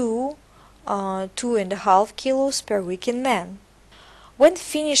 2.5 kilos per week in men. When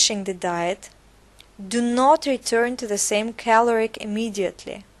finishing the diet, do not return to the same caloric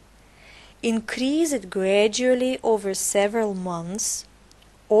immediately. Increase it gradually over several months,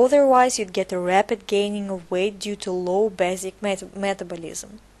 otherwise you'd get a rapid gaining of weight due to low basic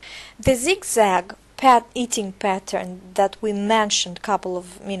metabolism. The zigzag eating pattern that we mentioned a couple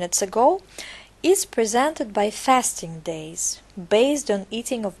of minutes ago is presented by fasting days, based on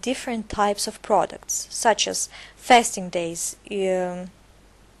eating of different types of products, such fasting days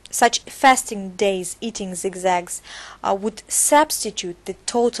eating zigzags would substitute the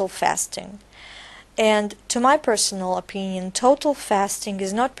total fasting. And to my personal opinion, total fasting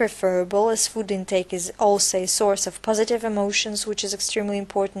is not preferable, as food intake is also a source of positive emotions, which is extremely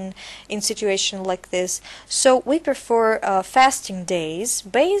important in situations like this. So we prefer fasting days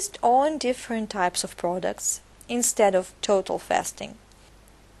based on different types of products instead of total fasting.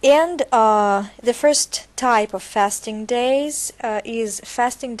 And the first type of fasting days is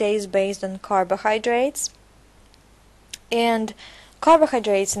fasting days based on carbohydrates, and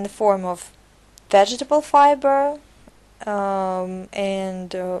carbohydrates in the form of vegetable fiber,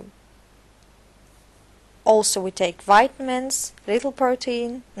 and also we take vitamins, little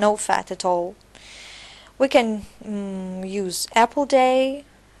protein, no fat at all. We can use apple day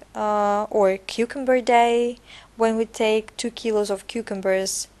or cucumber day, when we take 2 kilos of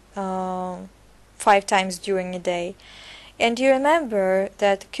cucumbers 5 times during a day. And you remember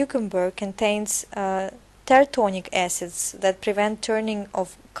that cucumber contains tertonic acids that prevent turning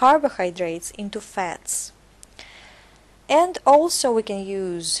of carbohydrates into fats. And also we can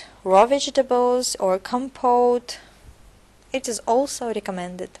use raw vegetables or compote. It is also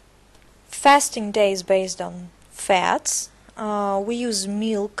recommended. Fasting days based on fats. We use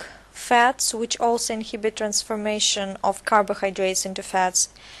milk fats, which also inhibit transformation of carbohydrates into fats,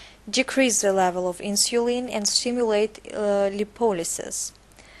 decrease the level of insulin, and stimulate lipolysis.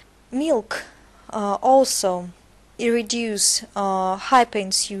 Milk also reduce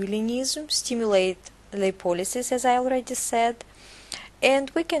hyperinsulinism, stimulate lipolysis, as I already said. And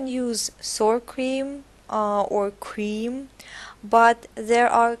we can use sour cream or cream, but there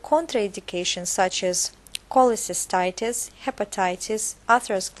are contraindications such as cholecystitis, hepatitis,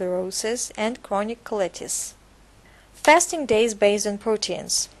 atherosclerosis, and chronic colitis. Fasting days based on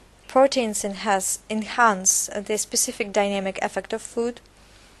proteins. Proteins enhance the specific dynamic effect of food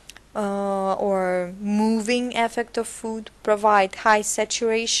or moving effect of food, provide high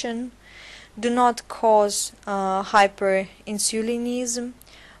saturation, do not cause hyperinsulinism,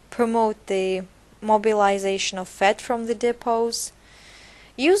 promote the mobilization of fat from the depots.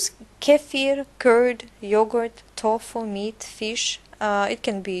 Use kefir, curd, yogurt, tofu, meat, fish. It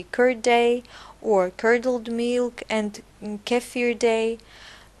can be curd day or curdled milk and kefir day.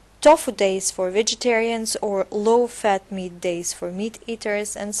 Tofu days for vegetarians or low-fat meat days for meat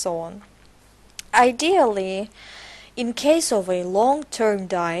eaters, and so on. Ideally, in case of a long-term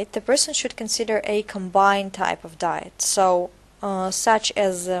diet, the person should consider a combined type of diet, such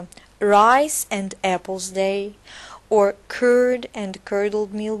as rice and apples day, or curd and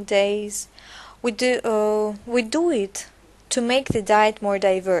curdled milk days. We do it to make the diet more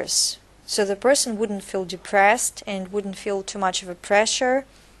diverse, so the person wouldn't feel depressed and wouldn't feel too much of a pressure.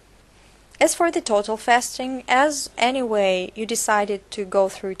 As for the total fasting, as anyway you decided to go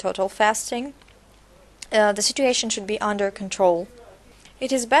through total fasting, the situation should be under control.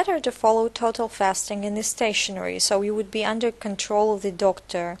 It is better to follow total fasting in the stationary, so you would be under control of the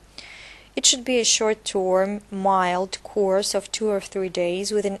doctor. It should be a short-term, mild course of 2 or 3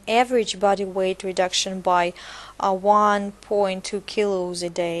 days with an average body weight reduction by 1.2 kilos a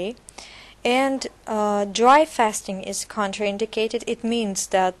day. And dry fasting is contraindicated. It means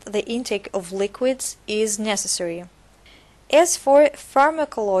that the intake of liquids is necessary. As for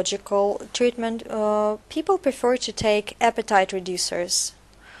pharmacological treatment, people prefer to take appetite reducers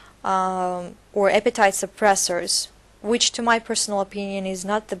or appetite suppressors, which to my personal opinion is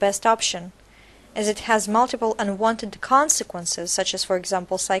not the best option, as it has multiple unwanted consequences, such as, for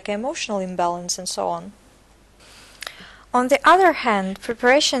example, psycho-emotional imbalance and so on. On the other hand,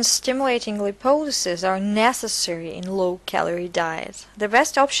 preparations stimulating lipolysis are necessary in low-calorie diets. The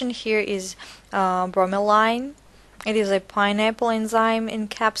best option here is bromelain. It is a pineapple enzyme in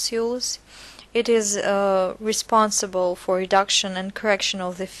capsules. It is responsible for reduction and correction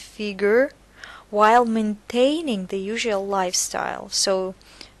of the figure while maintaining the usual lifestyle. So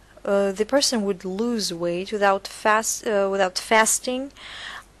the person would lose weight without fasting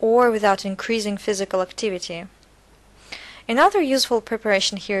or without increasing physical activity. Another useful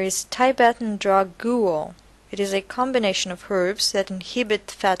preparation here is Tibetan drug guo. It is a combination of herbs that inhibit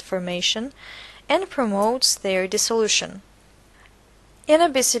fat formation and promotes their dissolution. In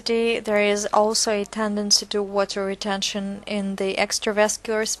obesity, there is also a tendency to water retention in the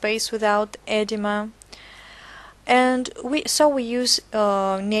extravascular space without edema. And we use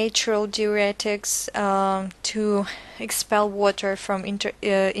natural diuretics to expel water from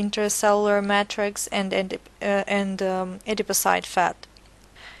intracellular matrix and adipocyte fat.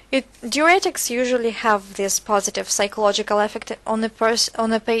 Diuretics usually have this positive psychological effect on a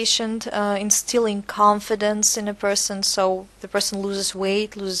patient, instilling confidence in a person, so the person loses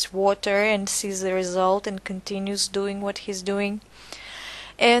weight, loses water, and sees the result and continues doing what he's doing.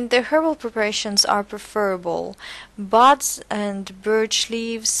 And the herbal preparations are preferable. Buds and birch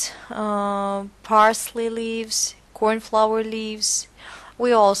leaves, parsley leaves, cornflower leaves.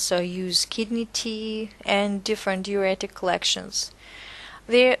 We also use kidney tea and different diuretic collections.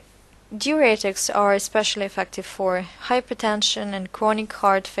 The diuretics are especially effective for hypertension and chronic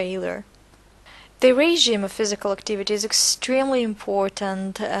heart failure. The regime of physical activity is extremely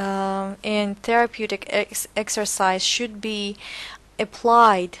important, and therapeutic exercise should be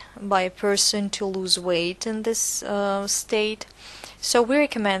applied by a person to lose weight in this state. So we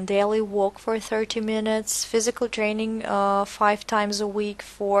recommend daily walk for 30 minutes, physical training 5 times a week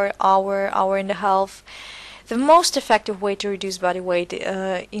for hour and a half. The most effective way to reduce body weight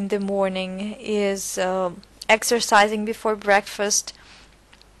in the morning is exercising before breakfast.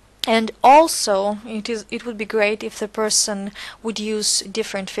 And also, it would be great if the person would use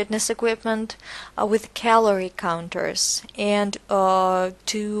different fitness equipment with calorie counters, and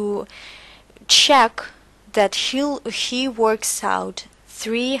to check that he works out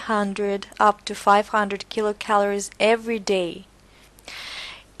 300 up to 500 kilocalories every day.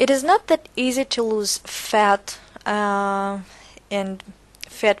 It is not that easy to lose fat and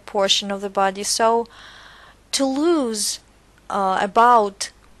fat portion of the body, so to lose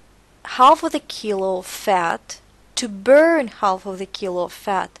about half of the kilo of fat, to burn half of the kilo of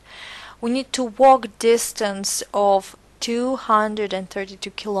fat, we need to walk distance of 232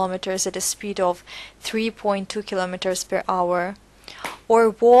 kilometers at a speed of 3.2 kilometers per hour, or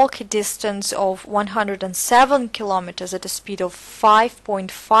walk a distance of 107 kilometers at a speed of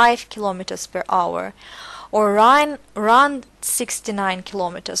 5.5 kilometers per hour, or run 69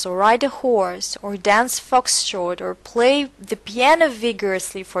 kilometers, or ride a horse, or dance foxtrot, or play the piano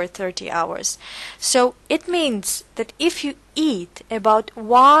vigorously for 30 hours. So it means that if you eat about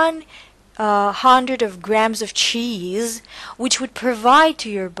 100 grams of cheese, which would provide to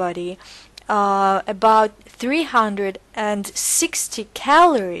your body about 360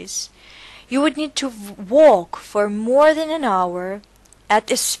 calories, you would need to walk for more than an hour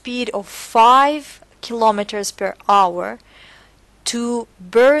at a speed of 5 kilometers per hour to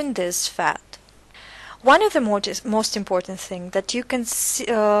burn this fat. One of the most important things that you can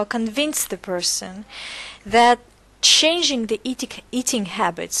convince the person that changing the eating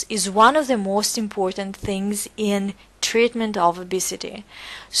habits is one of the most important things in treatment of obesity.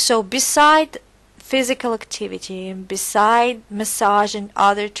 So beside physical activity, beside massage and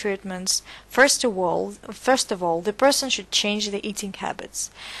other treatments, first of all, the person should change the eating habits.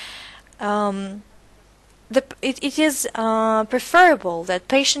 It is preferable that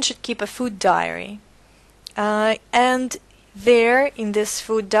patients should keep a food diary, and there in this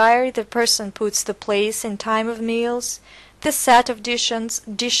food diary the person puts the place and time of meals, the set of dishes,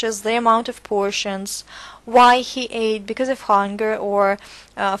 the amount of portions, why he ate because of hunger or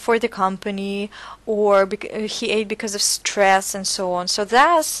for the company, or he ate because of stress and so on. So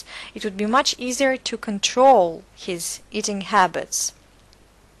thus it would be much easier to control his eating habits.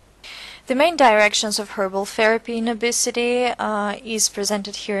 The main directions of herbal therapy in obesity is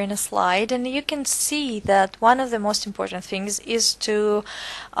presented here in a slide, and you can see that one of the most important things is to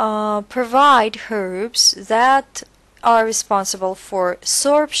provide herbs that are responsible for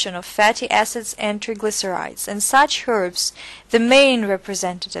sorption of fatty acids and triglycerides. And such herbs, the main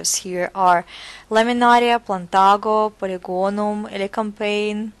representatives here are Laminaria, Plantago, Polygonum,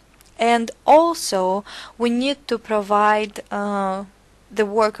 Elecampane, and also we need to provide the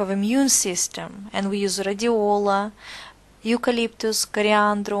work of immune system, and we use Rhodiola, Eucalyptus,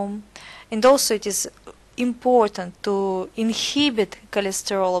 Coriandrum, and also it is important to inhibit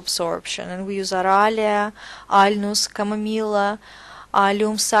cholesterol absorption, and we use Aralia, Alnus, Chamomilla,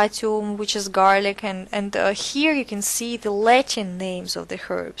 Allium sativum, which is garlic, and here you can see the Latin names of the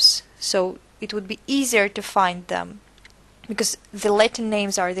herbs, so it would be easier to find them because the Latin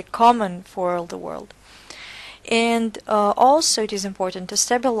names are the common for all the world. And also it is important to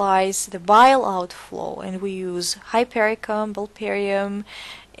stabilize the bile outflow, and we use Hypericum, Valperium,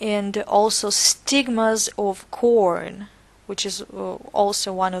 and also stigmas of corn, which is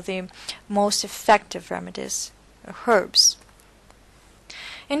also one of the most effective remedies, herbs.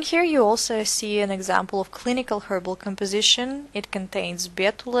 And here you also see an example of clinical herbal composition. It contains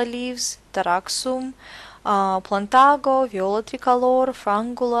Betula leaves, Taraxum, Plantago, Viola tricolor,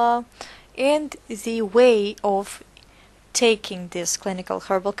 Frangula, and the way of taking this clinical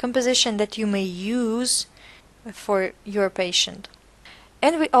herbal composition that you may use for your patient.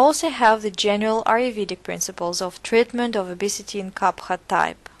 And we also have the general Ayurvedic principles of treatment of obesity in Kapha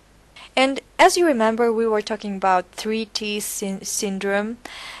type. And as you remember, we were talking about 3T syndrome.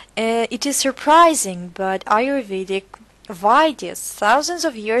 It is surprising, but Ayurvedic Vaidyas thousands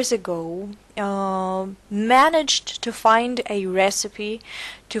of years ago managed to find a recipe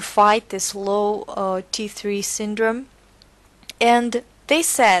to fight this low T3 syndrome, and they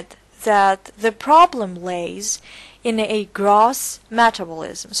said that the problem lays in a gross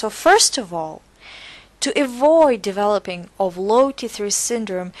metabolism. So first of all, to avoid developing of low T3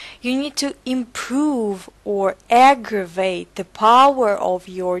 syndrome, you need to improve or aggravate the power of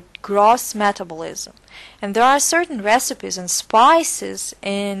your gross metabolism. And there are certain recipes and spices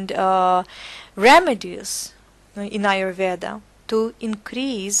and remedies in Ayurveda to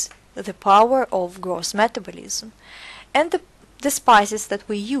increase the power of gross metabolism. And the spices that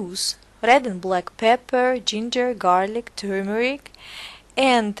we use, red and black pepper, ginger, garlic, turmeric,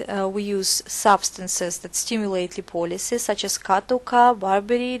 and we use substances that stimulate lipolysis such as Katuka,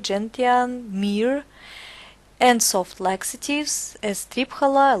 barberry, gentian, myrrh, and soft laxatives as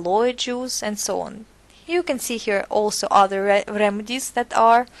triphala, aloe juice, and so on. You can see here also other remedies that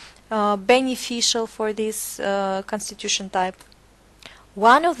are beneficial for this constitution type.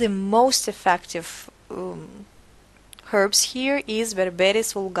 One of the most effective herbs here is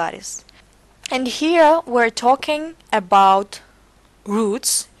Berberis vulgaris. And here we're talking about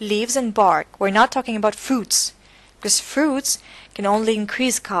roots, leaves, and bark. We're not talking about fruits, because fruits can only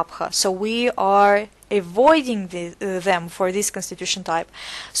increase kapha, so we are avoiding them for this constitution type.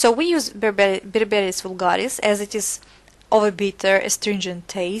 So we use Berberis vulgaris as it is of a bitter, astringent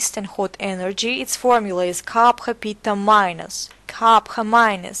taste and hot energy. Its formula is kapha pitta minus. Kapha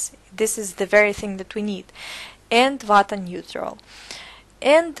minus. This is the very thing that we need. And vata neutral.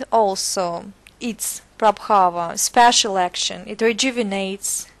 And also its prabhava, special action. It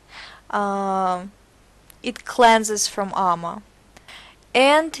rejuvenates. It cleanses from ama.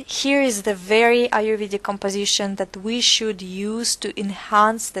 And here is the very Ayurvedic composition that we should use to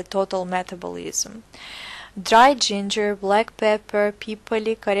enhance the total metabolism. Dry ginger, black pepper,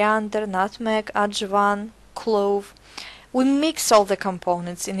 pipali, coriander, nutmeg, ajwain, clove. We mix all the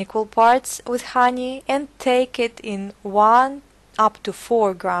components in equal parts with honey and take it in 1 up to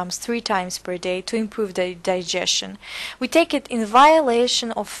 4 grams 3 times per day to improve the digestion. We take it in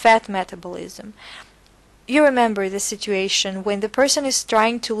violation of fat metabolism. You remember the situation when the person is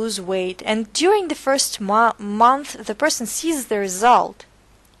trying to lose weight, and during the first month the person sees the result.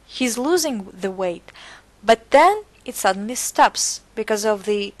 He's losing the weight, but then it suddenly stops because of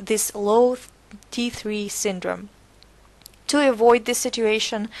this low T3 syndrome. To avoid this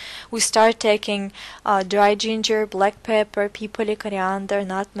situation, we start taking dry ginger, black pepper, pipali, coriander,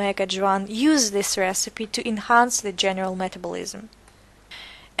 nutmeg, ajwain. Use this recipe to enhance the general metabolism.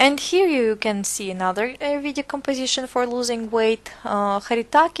 And here you can see another Ayurvedic composition for losing weight.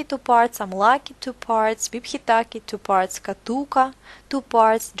 Haritaki 2 parts, Amlaki 2 parts, Vibhitaki 2 parts, Katuka 2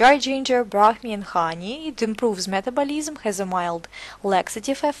 parts, dry ginger, brahmi and honey. It improves metabolism, has a mild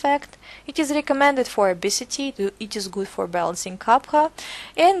laxative effect. It is recommended for obesity. It is good for balancing kapha.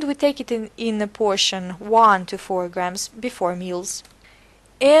 And we take it in a portion 1 to 4 grams before meals.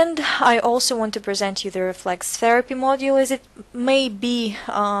 And I also want to present you the reflex therapy module, as it may be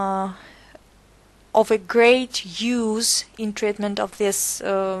of a great use in treatment of this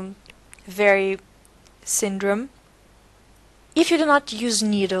very syndrome. If you do not use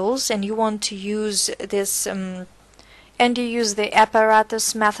needles and you want to use this and you use the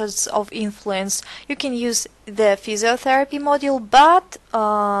apparatus methods of influence, you can use the physiotherapy module, but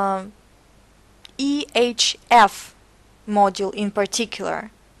EHF module in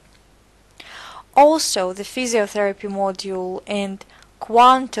particular. Also, the physiotherapy module and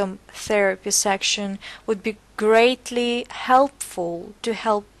quantum therapy section would be greatly helpful to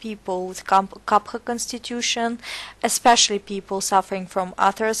help people with Kapha constitution, especially people suffering from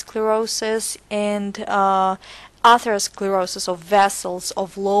atherosclerosis and atherosclerosis of vessels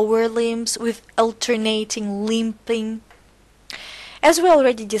of lower limbs with alternating limping. As we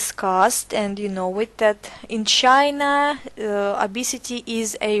already discussed, and you know it, that in China obesity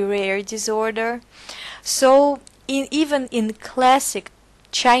is a rare disorder. So even in classic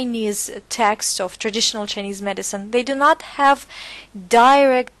Chinese texts of traditional Chinese medicine, they do not have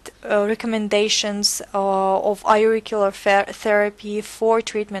direct recommendations of auricular therapy for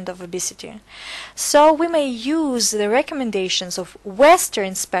treatment of obesity. So we may use the recommendations of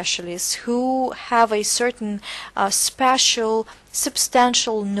Western specialists who have a certain special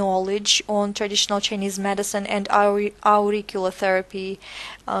substantial knowledge on traditional Chinese medicine and auricular therapy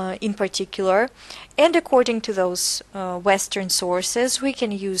in particular. And according to those Western sources, we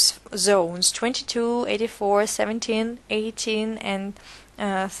can use zones 22, 84, 17, 18, and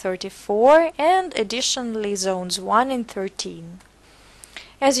 34, and additionally zones 1 and 13.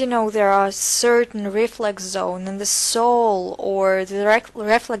 As you know, there are certain reflex zones in the sole or the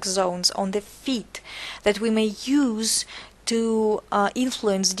reflex zones on the feet that we may use to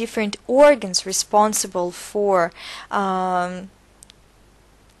influence different organs responsible for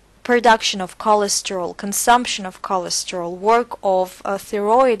production of cholesterol, consumption of cholesterol, work of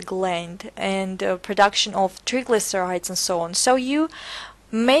thyroid gland, and production of triglycerides and so on. So you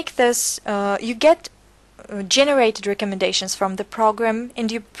make this, you get generated recommendations from the program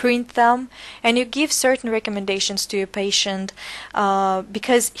and you print them and you give certain recommendations to your patient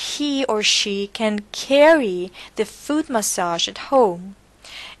because he or she can carry the foot massage at home.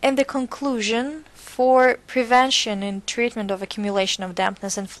 And the conclusion: for prevention and treatment of accumulation of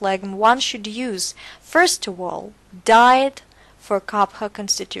dampness and phlegm, one should use, first of all, diet for Kapha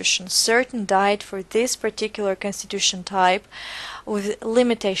constitution, certain diet for this particular constitution type, with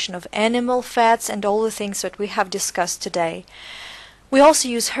limitation of animal fats and all the things that we have discussed today. We also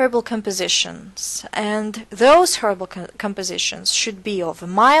use herbal compositions, and those herbal compositions should be of a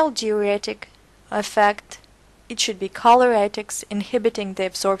mild diuretic effect. It should be choleratic, inhibiting the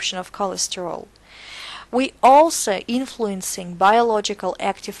absorption of cholesterol. We also influencing biological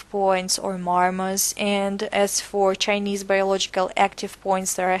active points or marmas, and as for Chinese biological active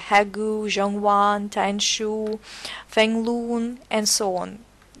points, there are Hegu, Zhongwan, Tanshu, Fenglun, and so on.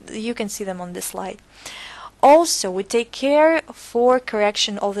 You can see them on this slide. Also, we take care for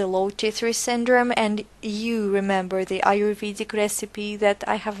correction of the low T3 syndrome, and you remember the Ayurvedic recipe that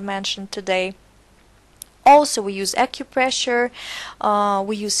I have mentioned today. Also, we use acupressure,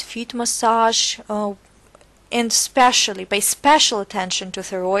 we use feet massage, and especially pay special attention to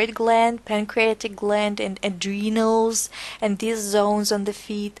thyroid gland, pancreatic gland, and adrenals, and these zones on the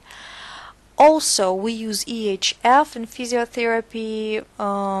feet. Also, we use EHF in physiotherapy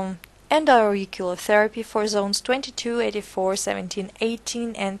and auricular therapy for zones 22, 84, 17,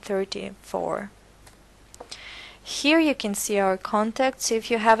 18, and 34. Here you can see our contacts.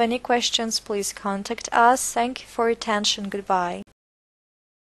 If you have any questions, please contact us. Thank you for your attention. Goodbye.